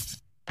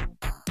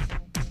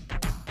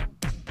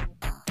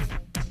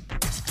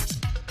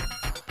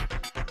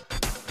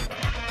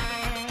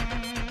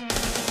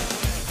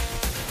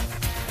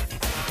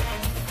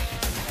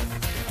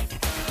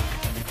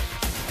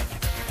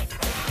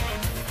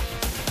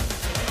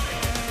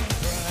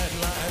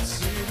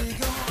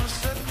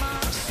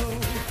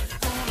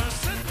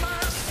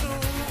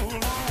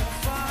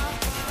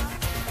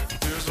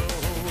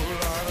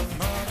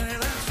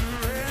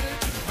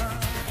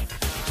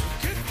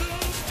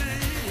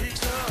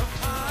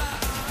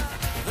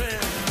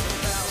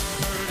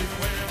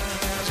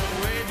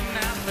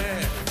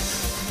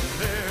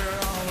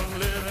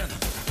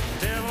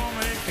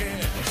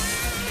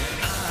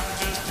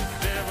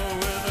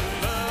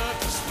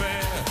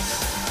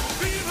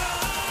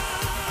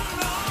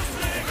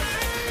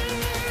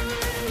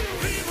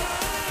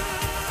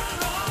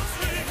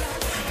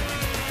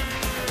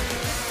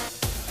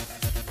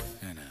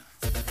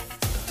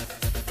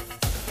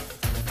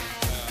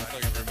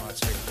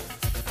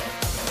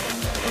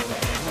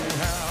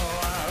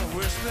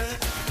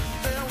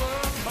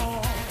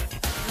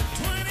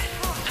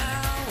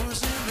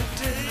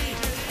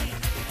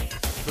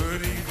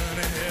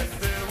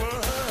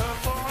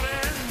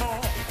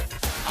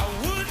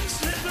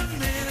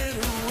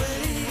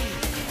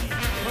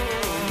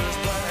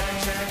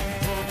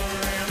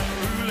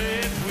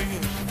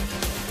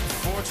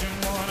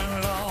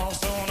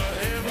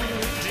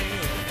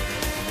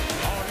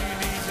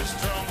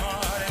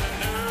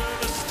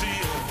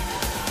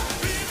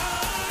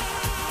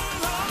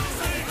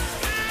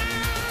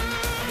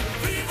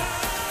 Viva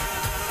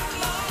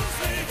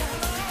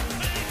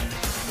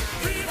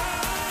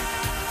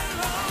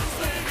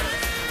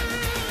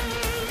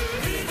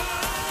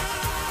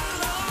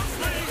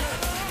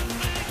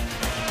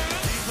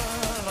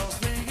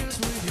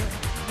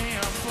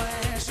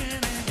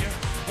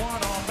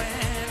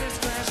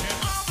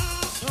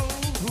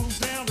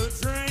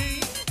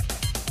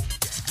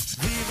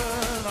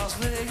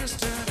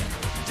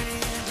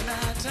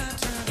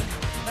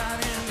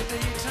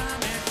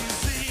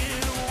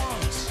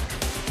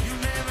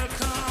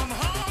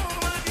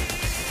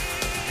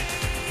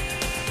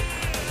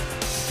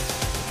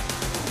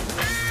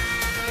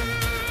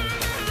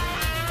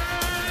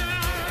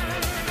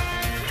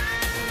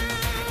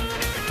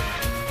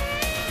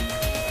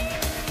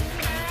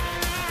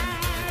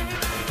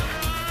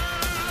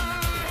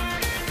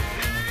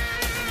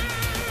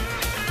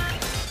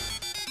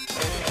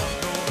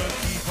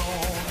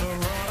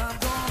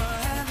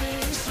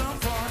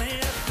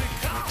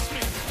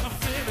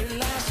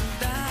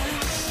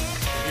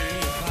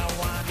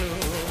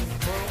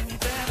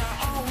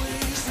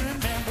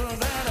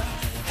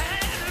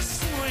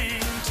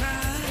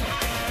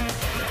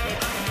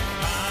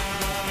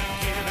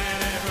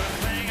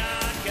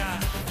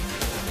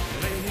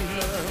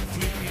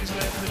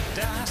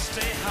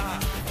stay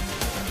hot.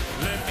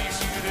 Let me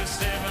shoot a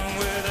 7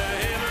 with a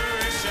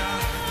every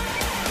shot.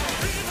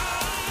 Viva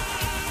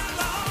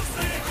Las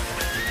Vegas.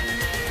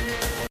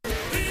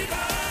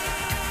 Viva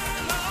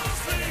Las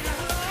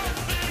Vegas.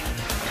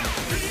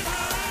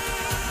 Viva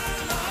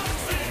Las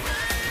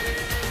Vegas.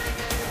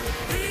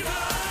 Viva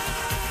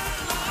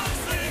Las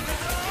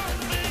Vegas.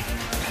 Viva.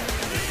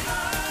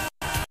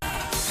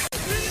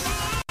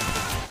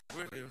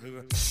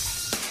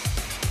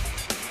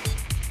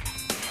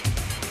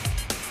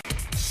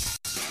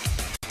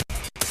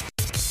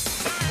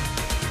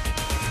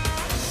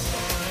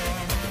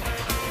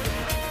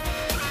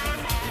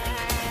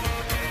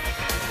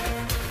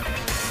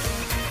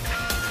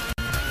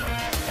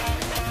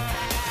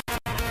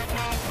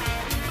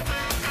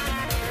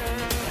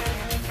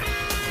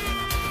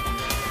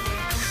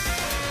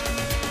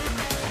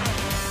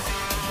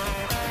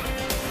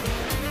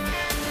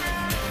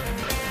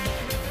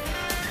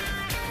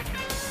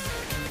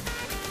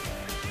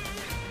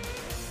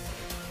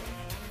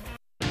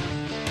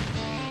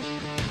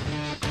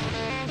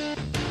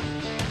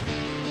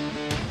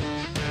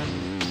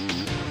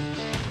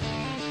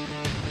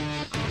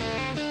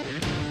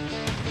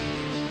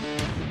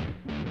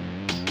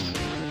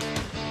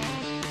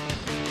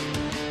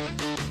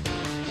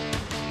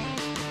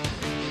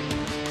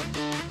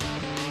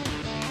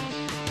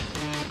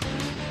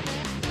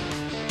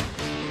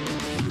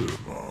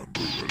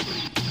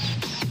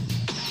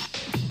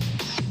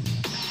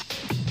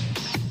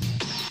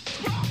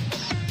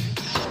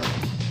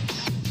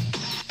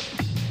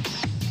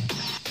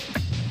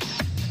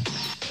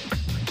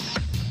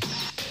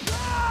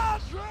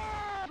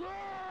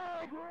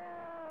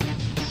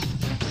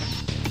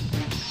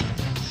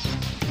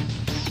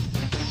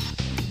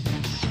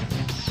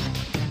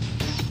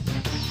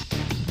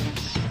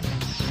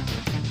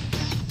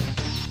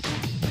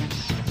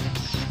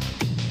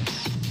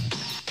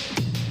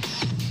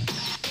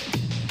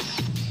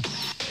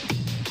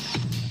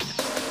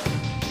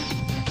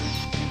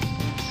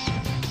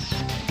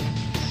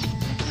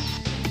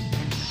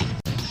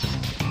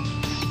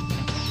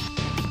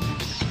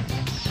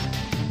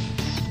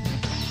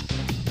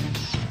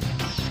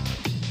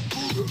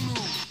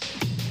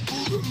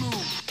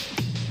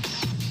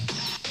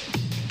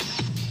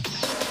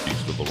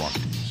 East of the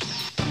Rockies,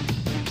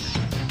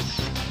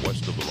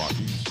 west of the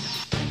Rockies,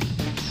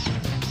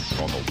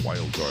 on the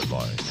wild card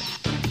line.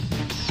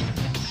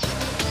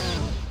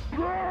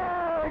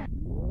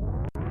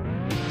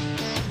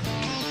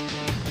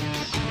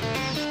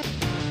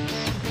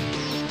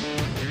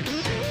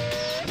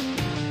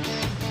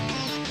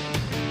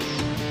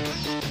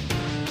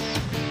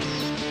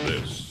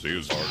 This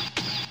is art.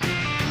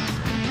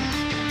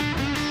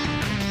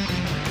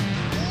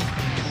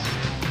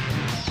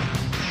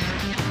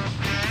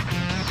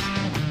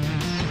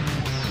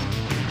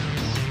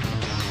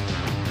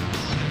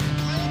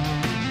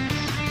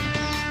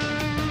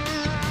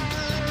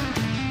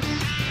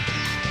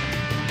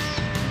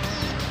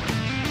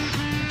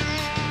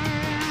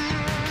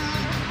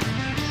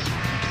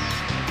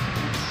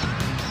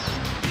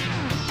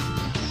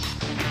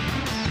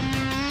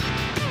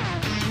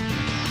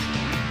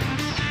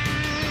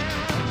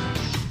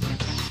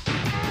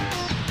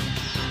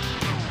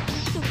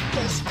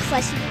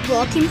 Classic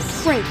rock in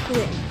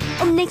Franklin.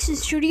 Up next in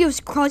studio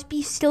is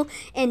Crosby, Still,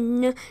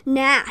 and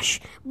Nash.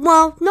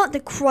 Well, not the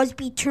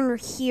Crosby Turner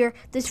here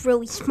that's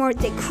really smart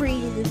that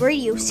created the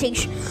radio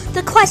station.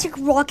 The classic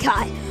rock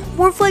guy.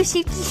 105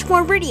 Safety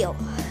Squad Radio.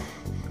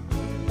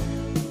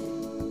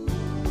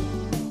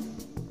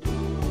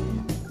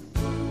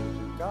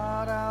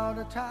 Got out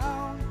of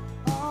town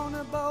on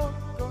a boat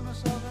going to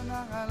Southern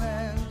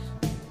Islands,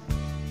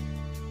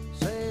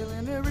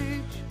 sailing to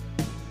reach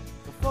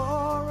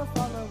before a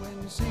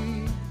following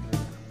sea.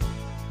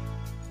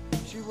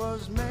 She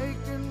was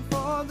making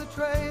for the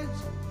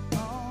trades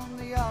on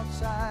the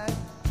outside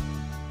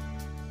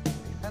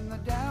and the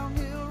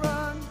downhill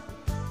run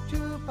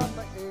to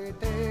Papa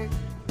Ede.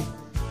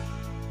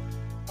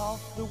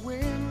 Off the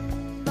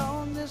wind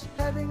on this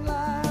heading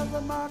line,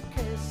 the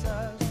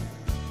Marquesas.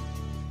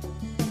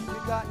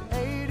 You got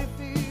 80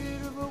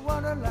 feet of a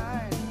water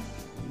line,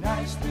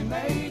 nicely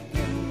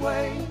making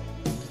way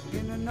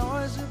in a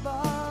noisy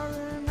bar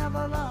in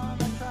Avalon.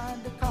 I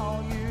tried to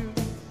call you,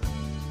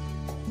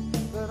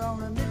 but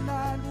on a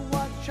midnight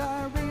watch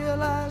I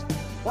realized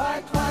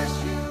why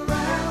twice you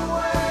ran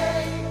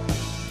away.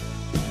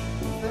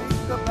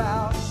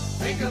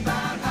 Think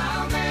about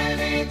how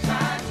many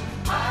times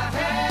I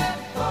have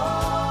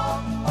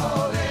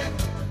fallen.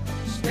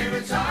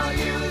 Spirits are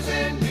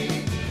using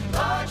me,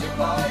 Lord, your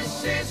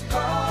voice is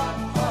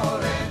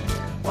calling.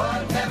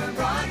 What heaven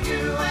brought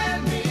you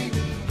and me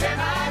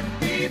cannot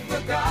be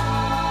forgotten.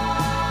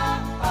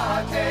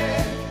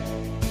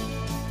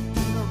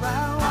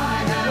 I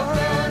have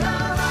been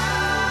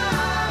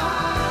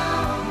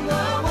around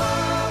the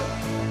world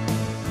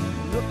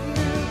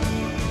looking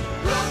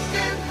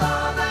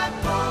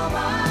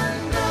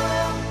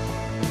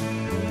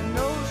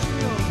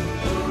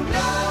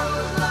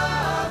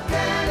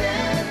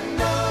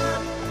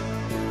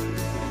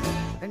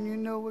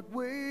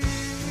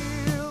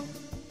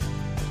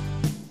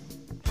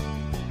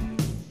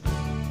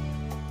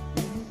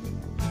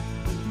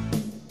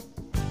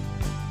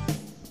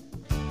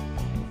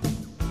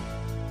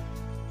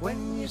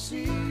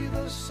see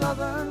the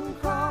Southern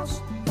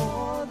Cross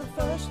for the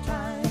first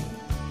time,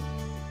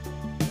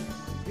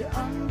 you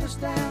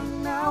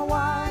understand now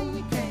why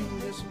you came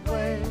this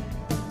way.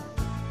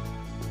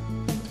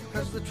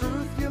 'Cause the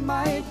truth you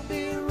might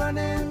be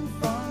running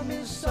from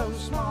is so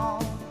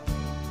small,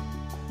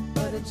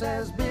 but it's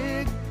as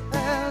big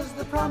as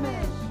the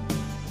promise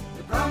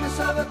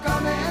of a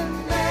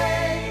coming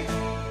day.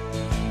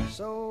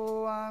 So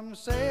I'm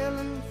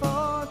sailing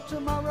for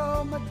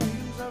tomorrow, my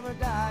dreams are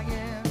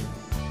a-dying,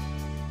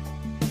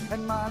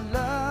 and my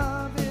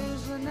love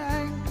is an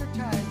anchor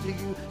tied to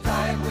you,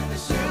 tied with a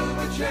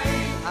silver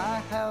chain. I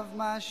have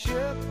my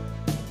ship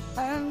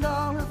and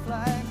all her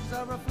flags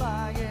are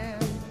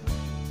a-flying.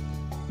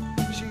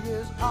 She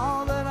is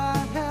all that I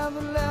have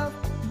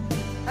left,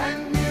 and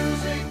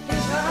music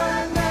is her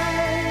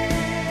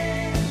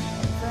name.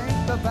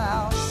 Think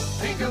about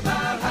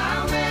how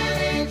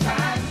many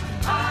times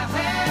I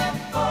have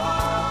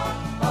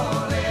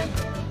fallen.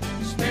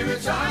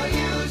 Spirits are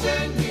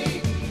using me,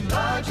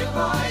 Lord, your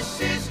voice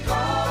is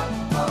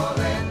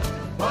calling.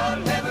 What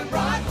heaven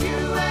brought you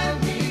and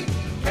me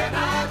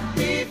cannot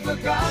be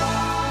forgotten.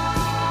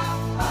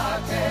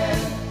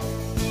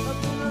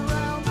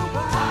 I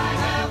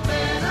have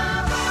been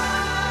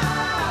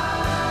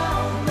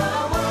around the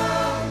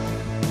world,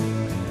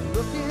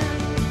 looking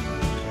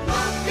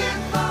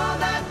for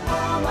that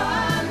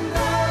woman,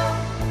 girl,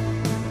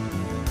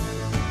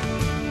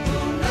 who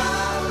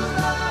knows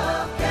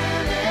love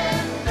can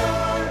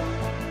endure,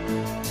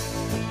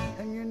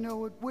 and you know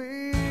it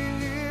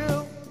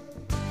will,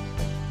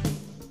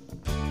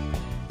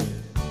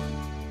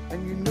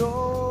 and you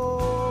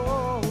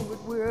know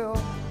it will.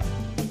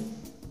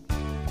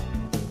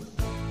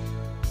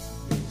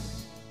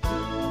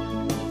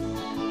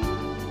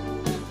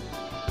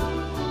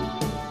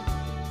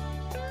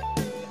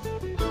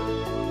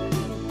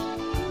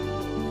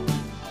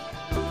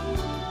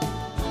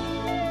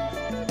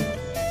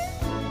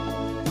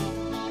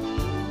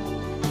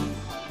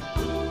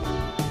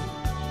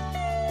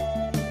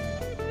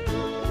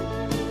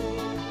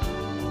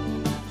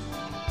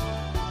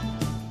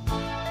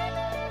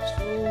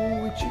 So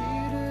we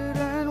cheated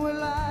and we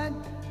lied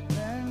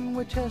and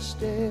we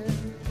tested,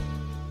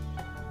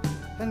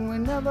 and we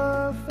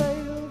never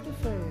failed to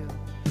fail.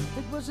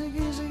 It was the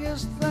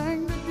easiest thing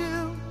to do.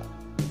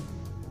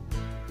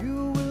 You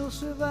will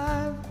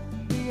survive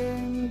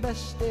being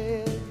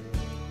bested.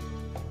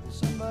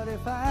 Somebody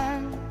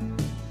fine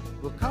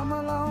will come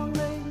along,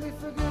 make me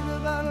forget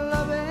about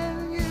loving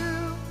you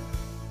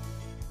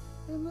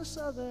in the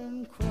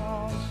Southern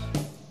Cross.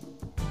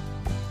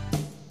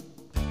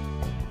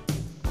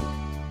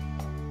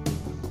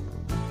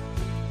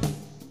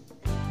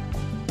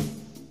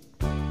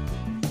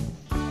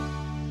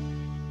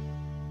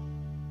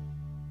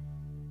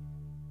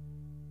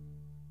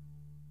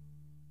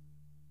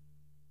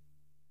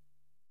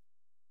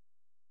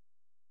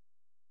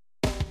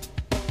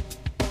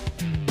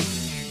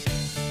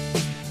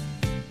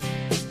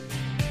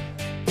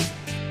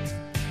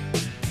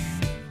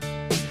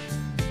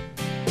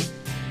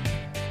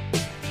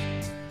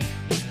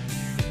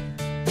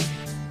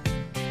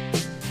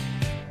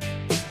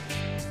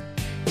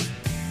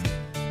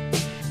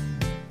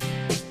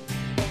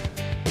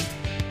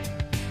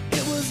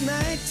 It was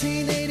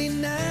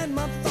 1989,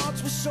 my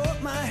thoughts were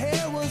short, my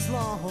hair was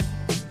long,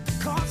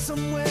 caught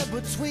somewhere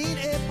between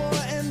a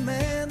boy and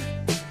man.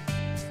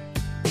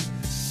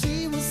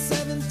 She was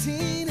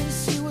 17 and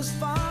she was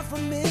far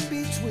from in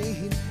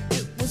between.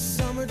 It was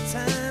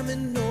summertime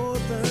in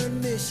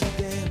northern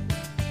Michigan.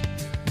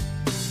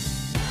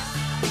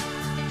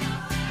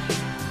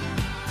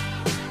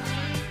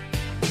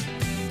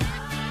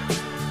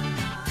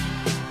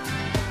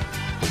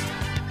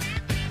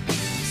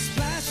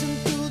 Splashing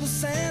through the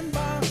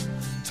sandbar,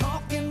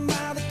 talking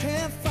by the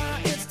campfire.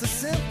 It's the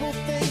simple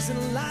things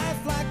in life,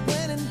 like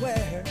when and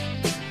where.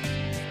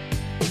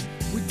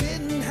 We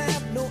didn't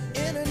have no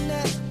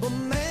internet, but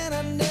man,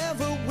 I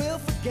never will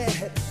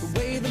forget the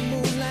way the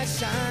moonlight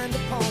shined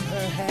upon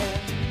her hair.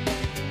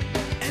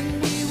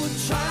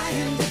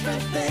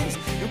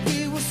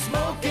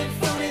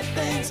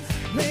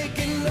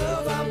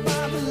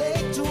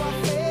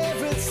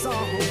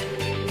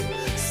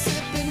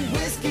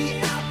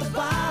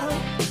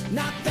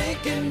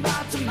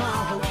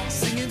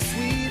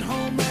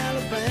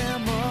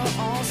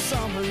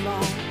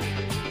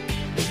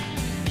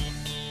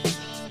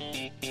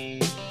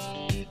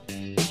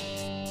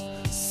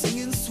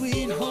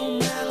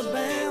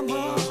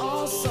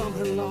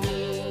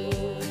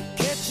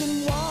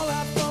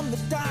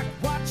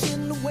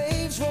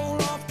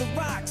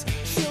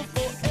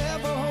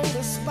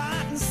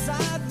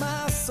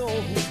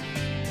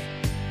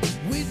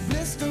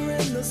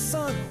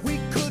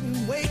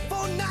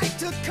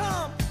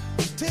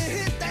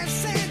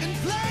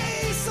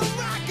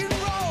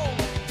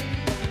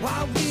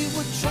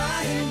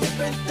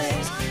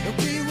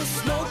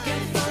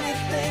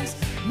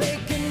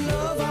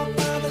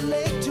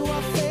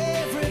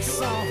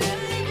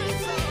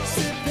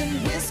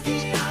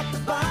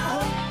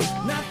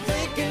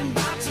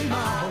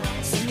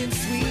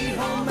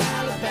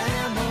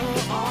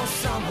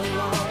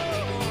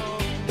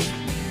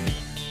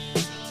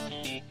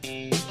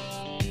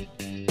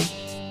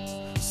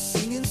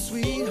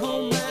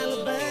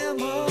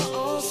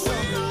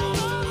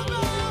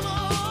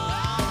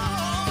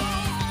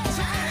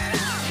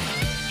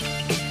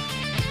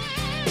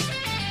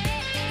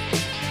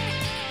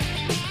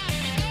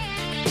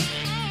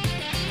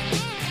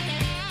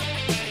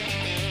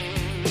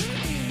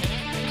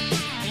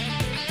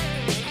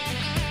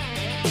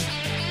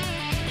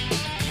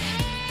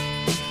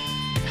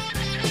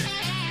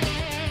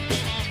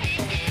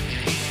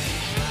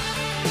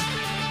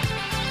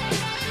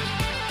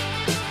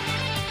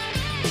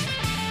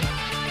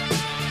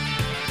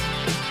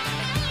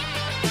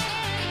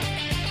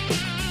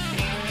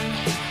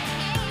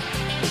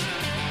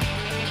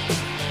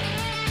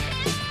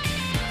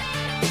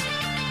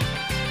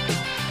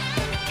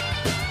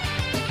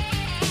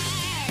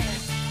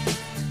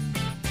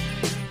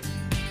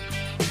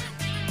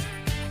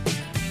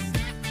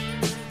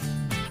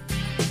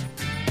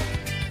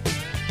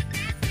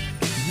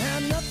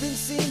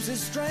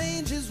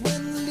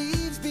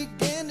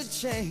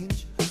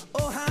 change.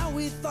 Oh, how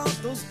we thought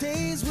those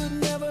days would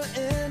never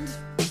end.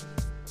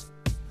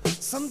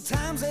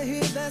 Sometimes I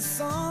hear that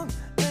song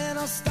and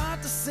I'll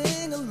start to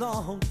sing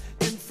along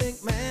and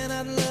think, man,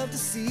 I'd love to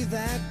see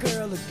that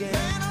girl again.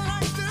 Man,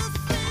 I'd like to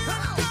see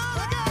that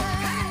girl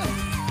again.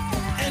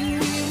 And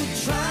we were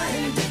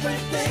trying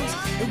different things,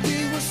 and we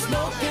were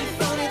smoking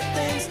funny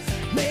things,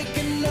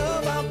 making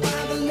love out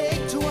by the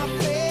lake to our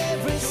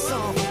favorite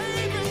song,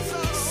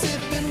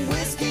 sipping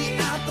whiskey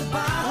out the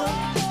bottle,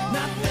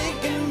 not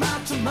thinking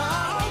about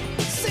tomorrow,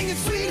 singing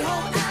Sweet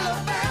Home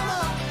Alabama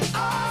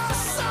all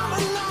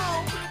summer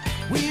long.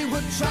 We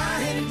were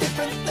trying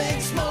different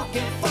things,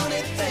 smoking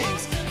funny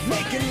things,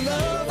 making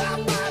love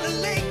out by the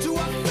lake to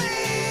our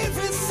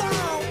favorite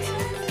song,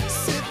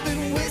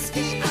 sipping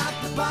whiskey out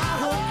the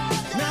bottle,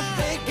 not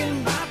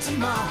thinking about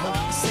tomorrow,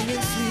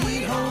 singing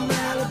Sweet Home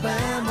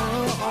Alabama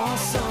all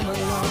summer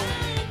long,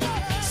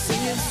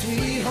 singing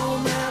Sweet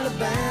Home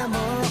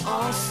Alabama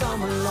all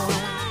summer long,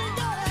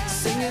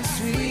 singing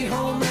Sweet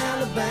Home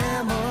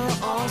Alabama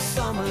all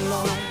summer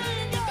long,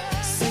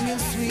 singing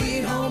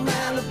Sweet Home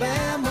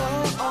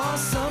Alabama all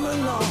summer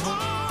long,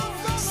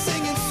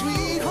 singing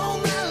Sweet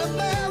Home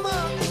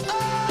Alabama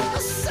all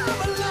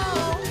summer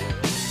long.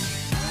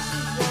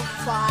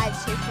 5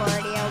 6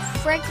 Radio,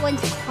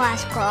 Franklin's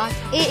Classic Rock.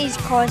 It is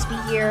Crosby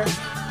here.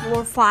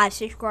 5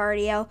 6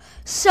 Radio.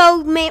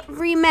 So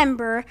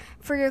remember,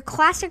 for your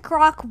Classic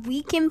Rock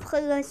weekend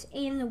playlist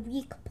and the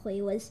week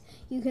playlist,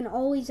 you can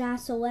always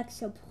ask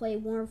Alexa to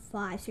play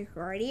 5 6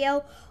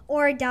 Radio,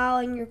 or dial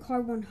in your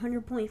car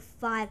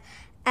 100.5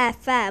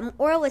 FM,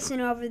 or listen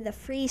over the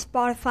free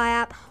Spotify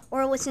app,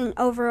 or listen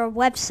over our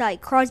website,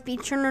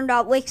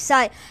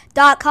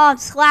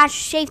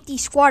 crosbyturner.wixsite.com/Safety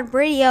Squad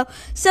Radio.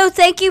 So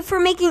thank you for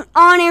making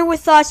On Air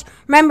with us.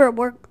 Remember,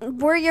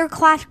 we're your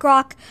Classic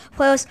Rock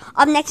playlist.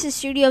 Up next in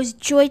studio's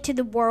Joy to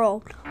the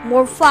World.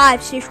 More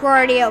 5 6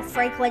 Radio,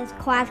 Franklin's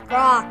Classic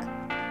Rock.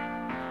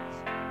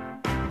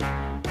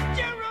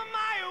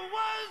 Jeremiah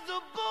was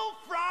a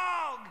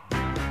bullfrog,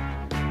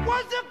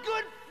 was a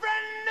good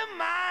friend of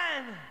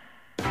mine.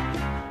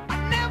 I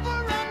never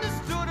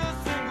understood a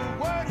single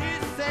word he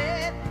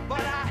said,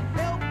 but I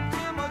helped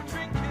him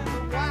drink his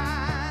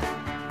wine.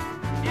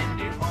 And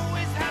he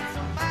always had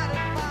somebody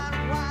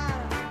fine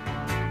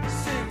wine,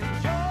 singing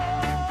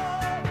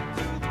joy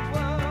to the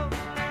world.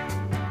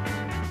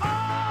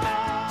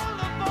 All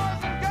the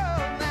boys and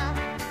girls now,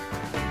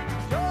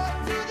 joy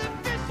to the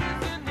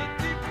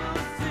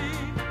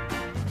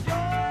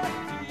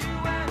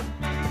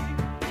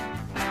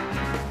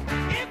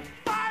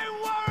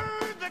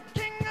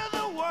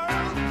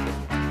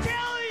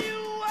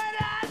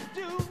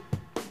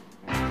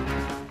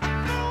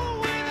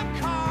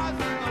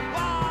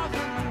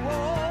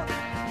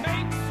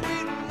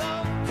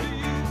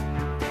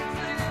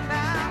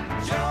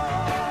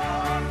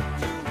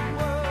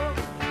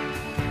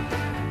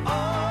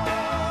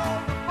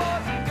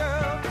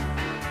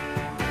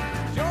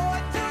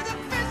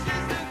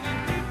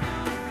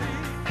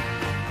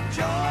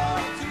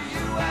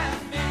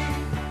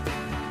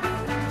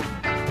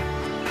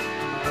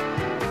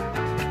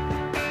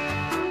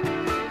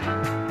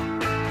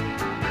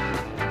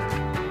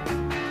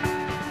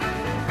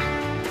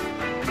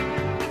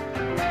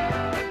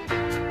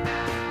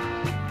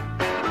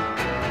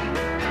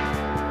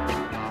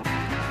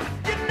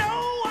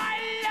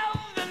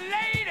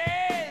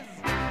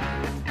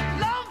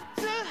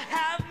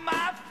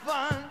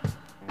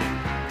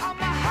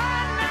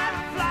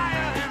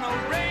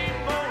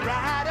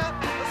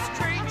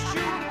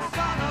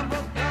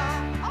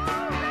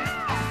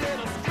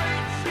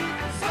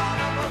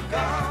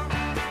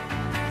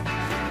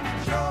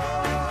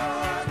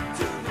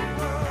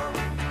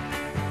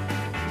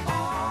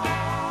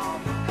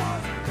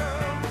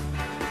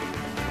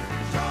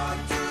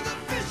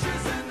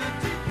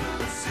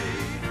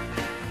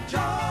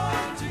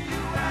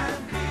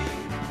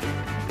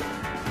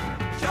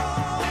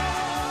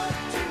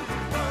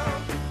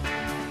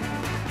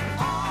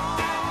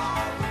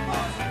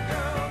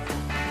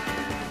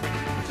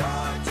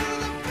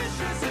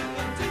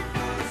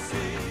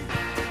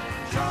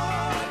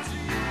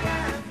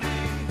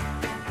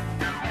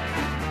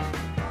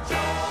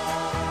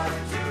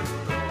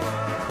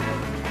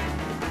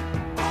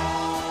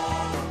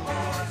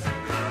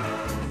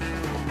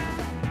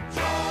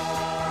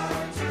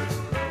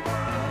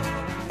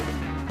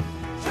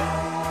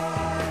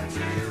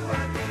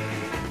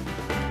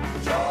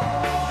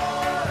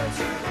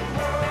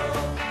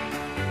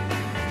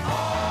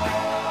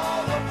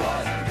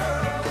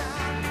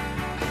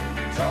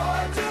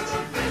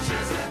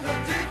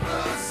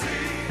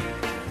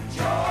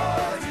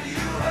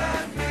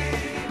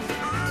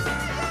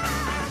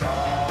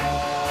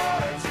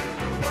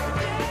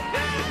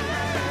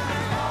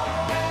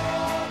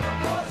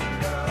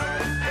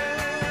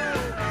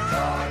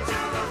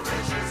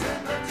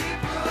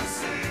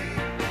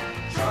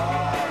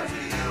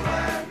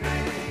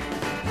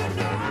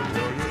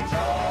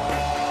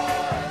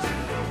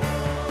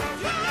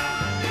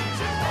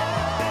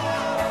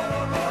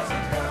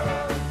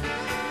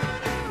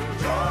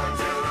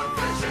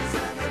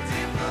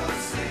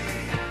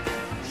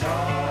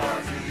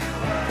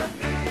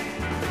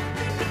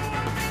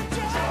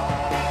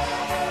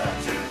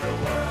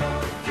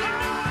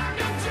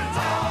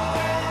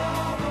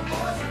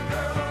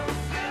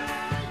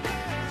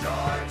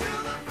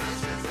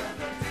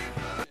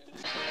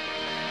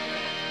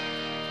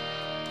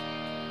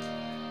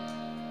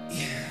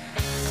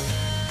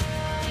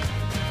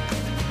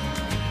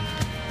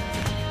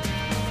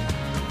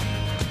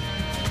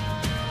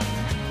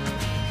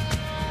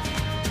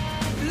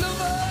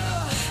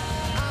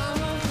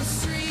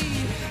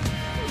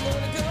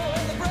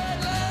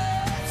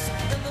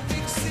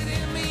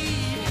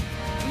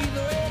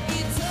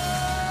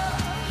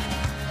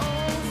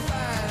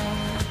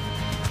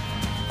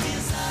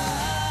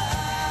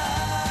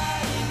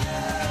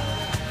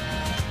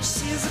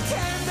She's a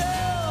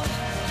candle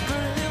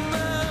burning in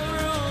my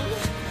room.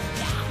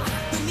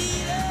 The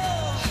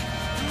needle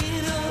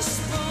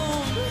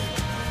spoon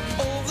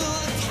over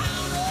the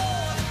counter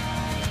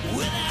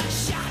with that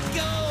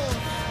shotgun.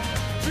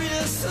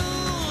 Pretty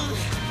soon,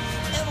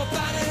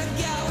 everybody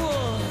got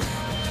one.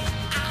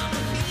 I'm a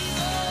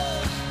needle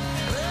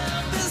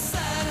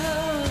beside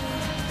her.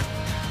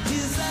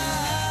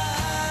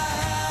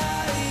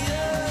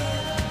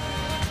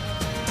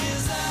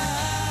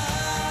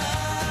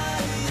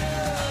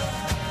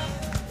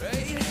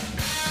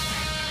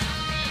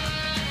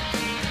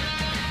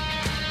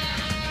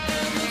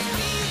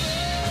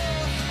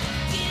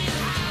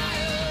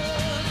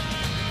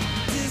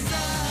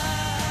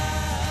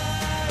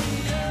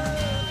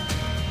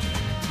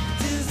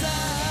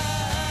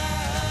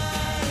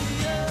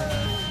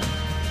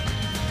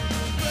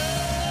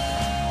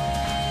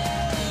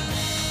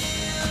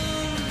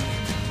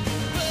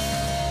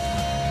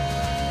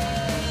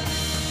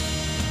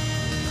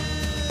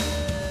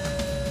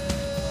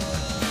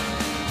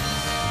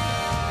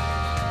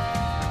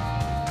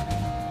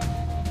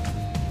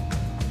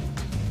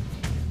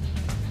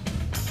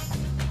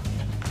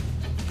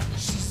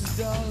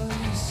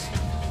 Dollars,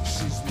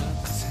 she's my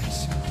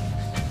protection.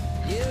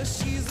 Yeah,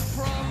 she's a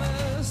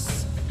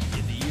promise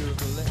in the year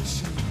of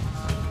election.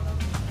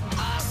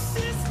 Ah,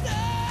 sister, I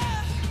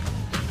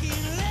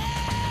can't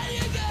let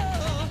you go.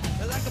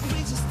 Like a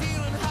preacher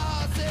stealing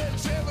hearts at a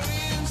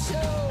traveling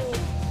show.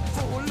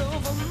 For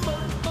love of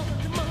money,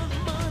 money, money,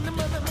 money, money,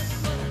 money, money,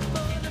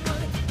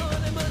 money,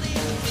 money, money,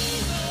 and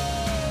fever,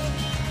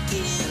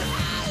 getting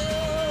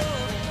higher.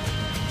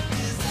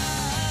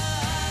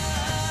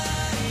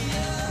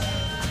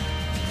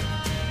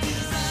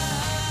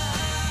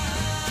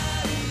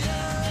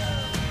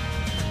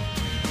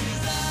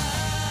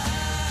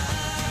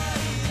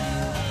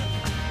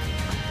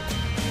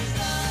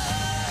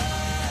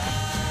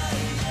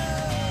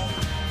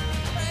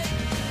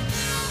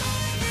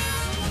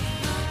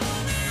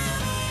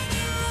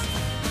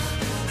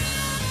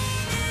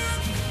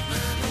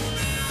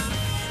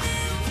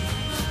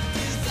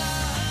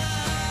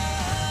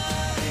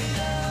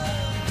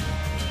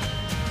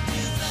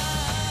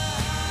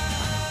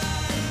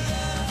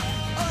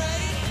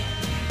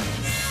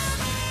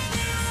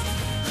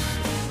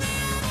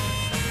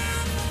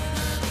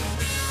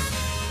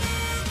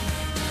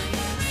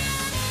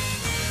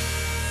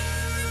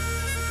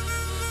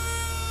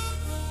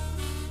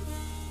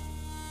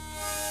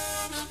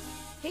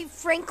 Hey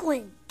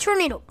Franklin, turn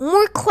it up.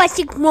 More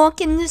classic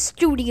rock in the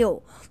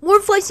studio.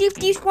 More Fly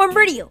Safety Squad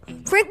Radio.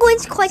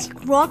 Franklin's Classic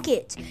Rock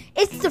Hits.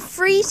 It's the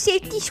free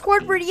Safety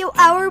Squad Radio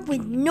Hour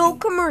with no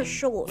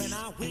commercials. When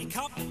I wake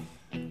up,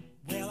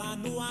 well, I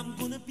know I'm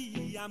gonna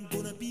be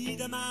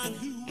the man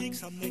who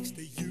wakes up next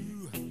to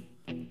you.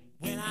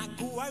 When I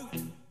go out,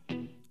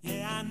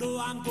 yeah, I know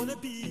I'm gonna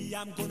be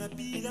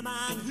the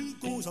man who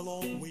goes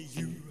along with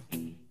you.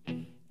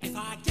 If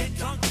I get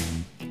drunk,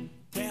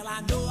 well,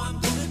 I know I'm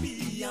gonna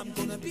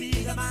be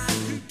the man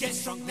who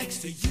gets drunk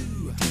next to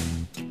you.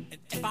 And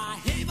if I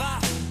heaver,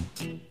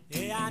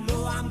 yeah, I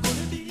know I'm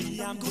gonna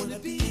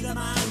be the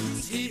man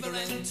who's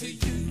heavering to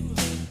you.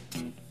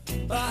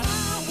 But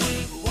I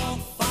would walk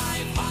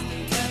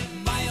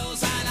 500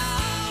 miles and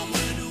I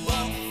would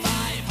walk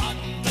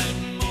 500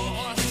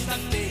 more to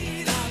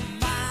be the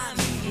man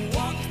who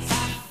walked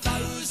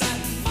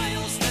 1,000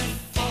 miles to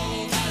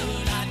fall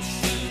down at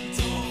your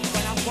door.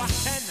 When I'm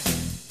walking,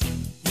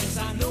 yes, I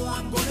know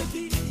I'm gonna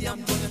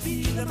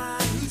be the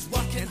man who's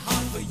working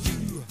hard for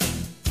you.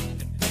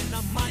 And when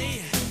the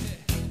money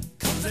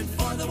comes in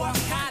for the work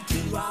I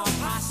do, I'll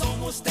pass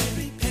almost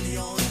every penny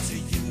on to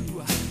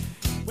you.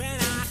 When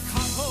I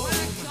come home,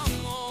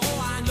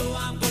 oh, I know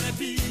I'm gonna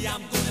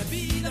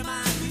be the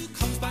man who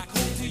comes back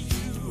home to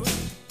you.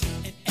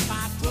 And if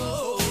I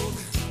drove,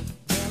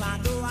 well, I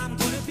know I'm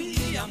gonna be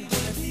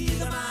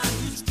the man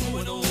who's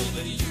going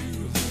over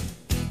you.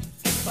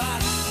 But I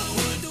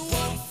would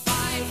walk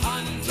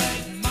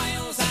 500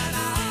 miles and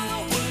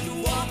I would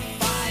walk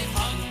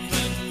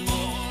 500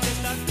 more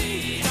just to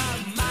be the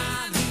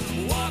man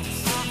who walks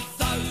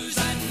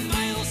 1,000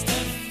 miles to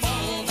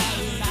fall down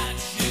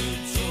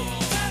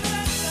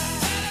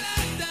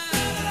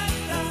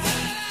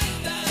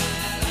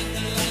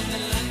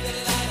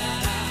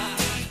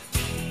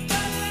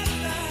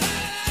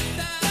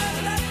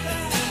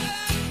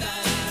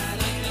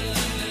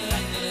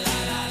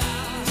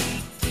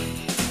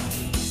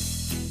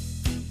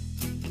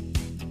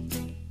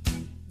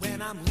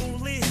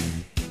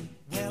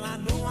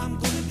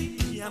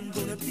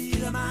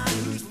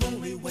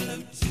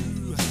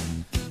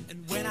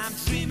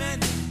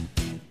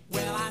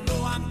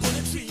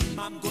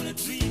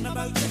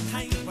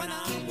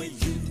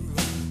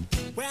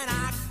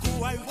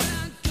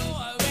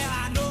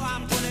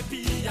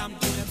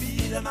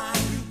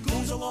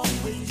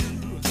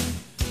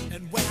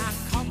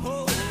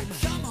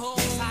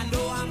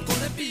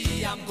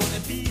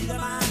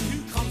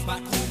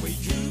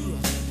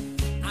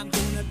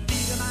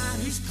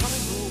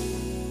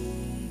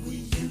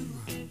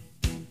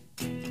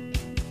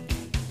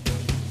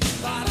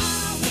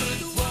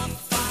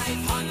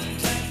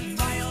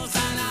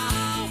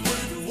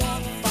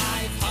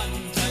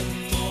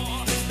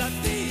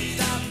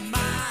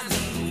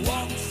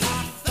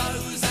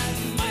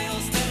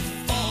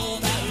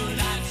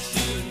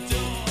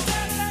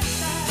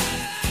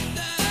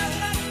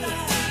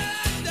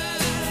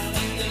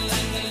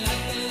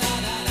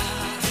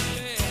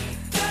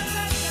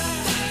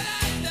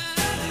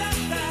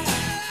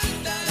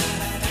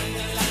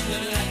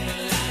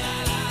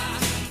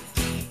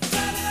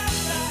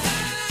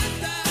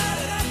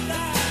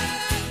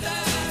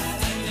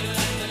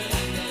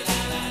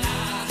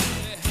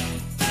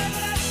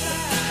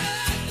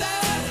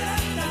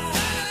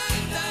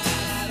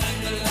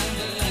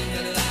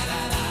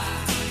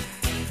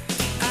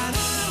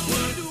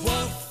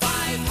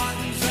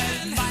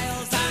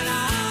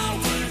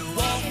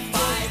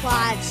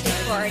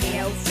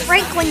Radio,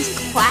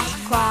 Franklin's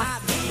Classic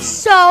Rock.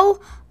 So,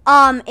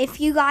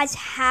 if you guys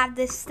have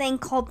this thing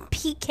called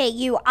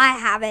PKU, I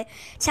have it.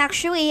 It's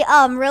actually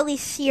really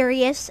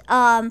serious.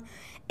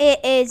 It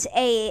is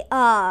a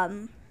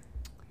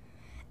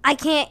I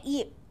can't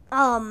eat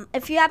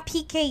if you have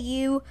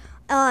PKU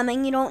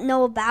and you don't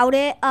know about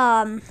it,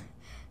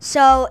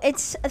 so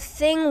it's a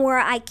thing where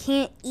I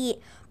can't eat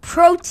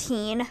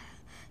protein.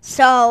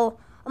 So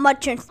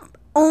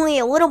only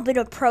a little bit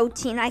of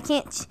protein. I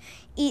can't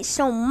eat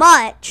so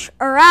much,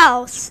 or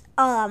else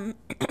my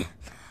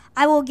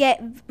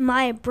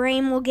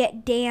brain will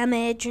get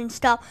damaged and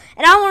stuff,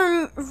 and I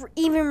won't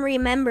even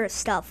remember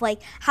stuff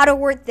like how to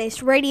work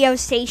this radio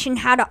station,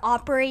 how to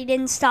operate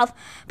and stuff.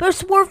 But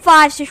it's War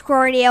 5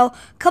 Radio.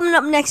 Coming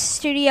up next,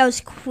 studio's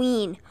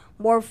Queen.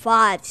 War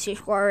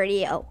 5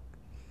 Radio.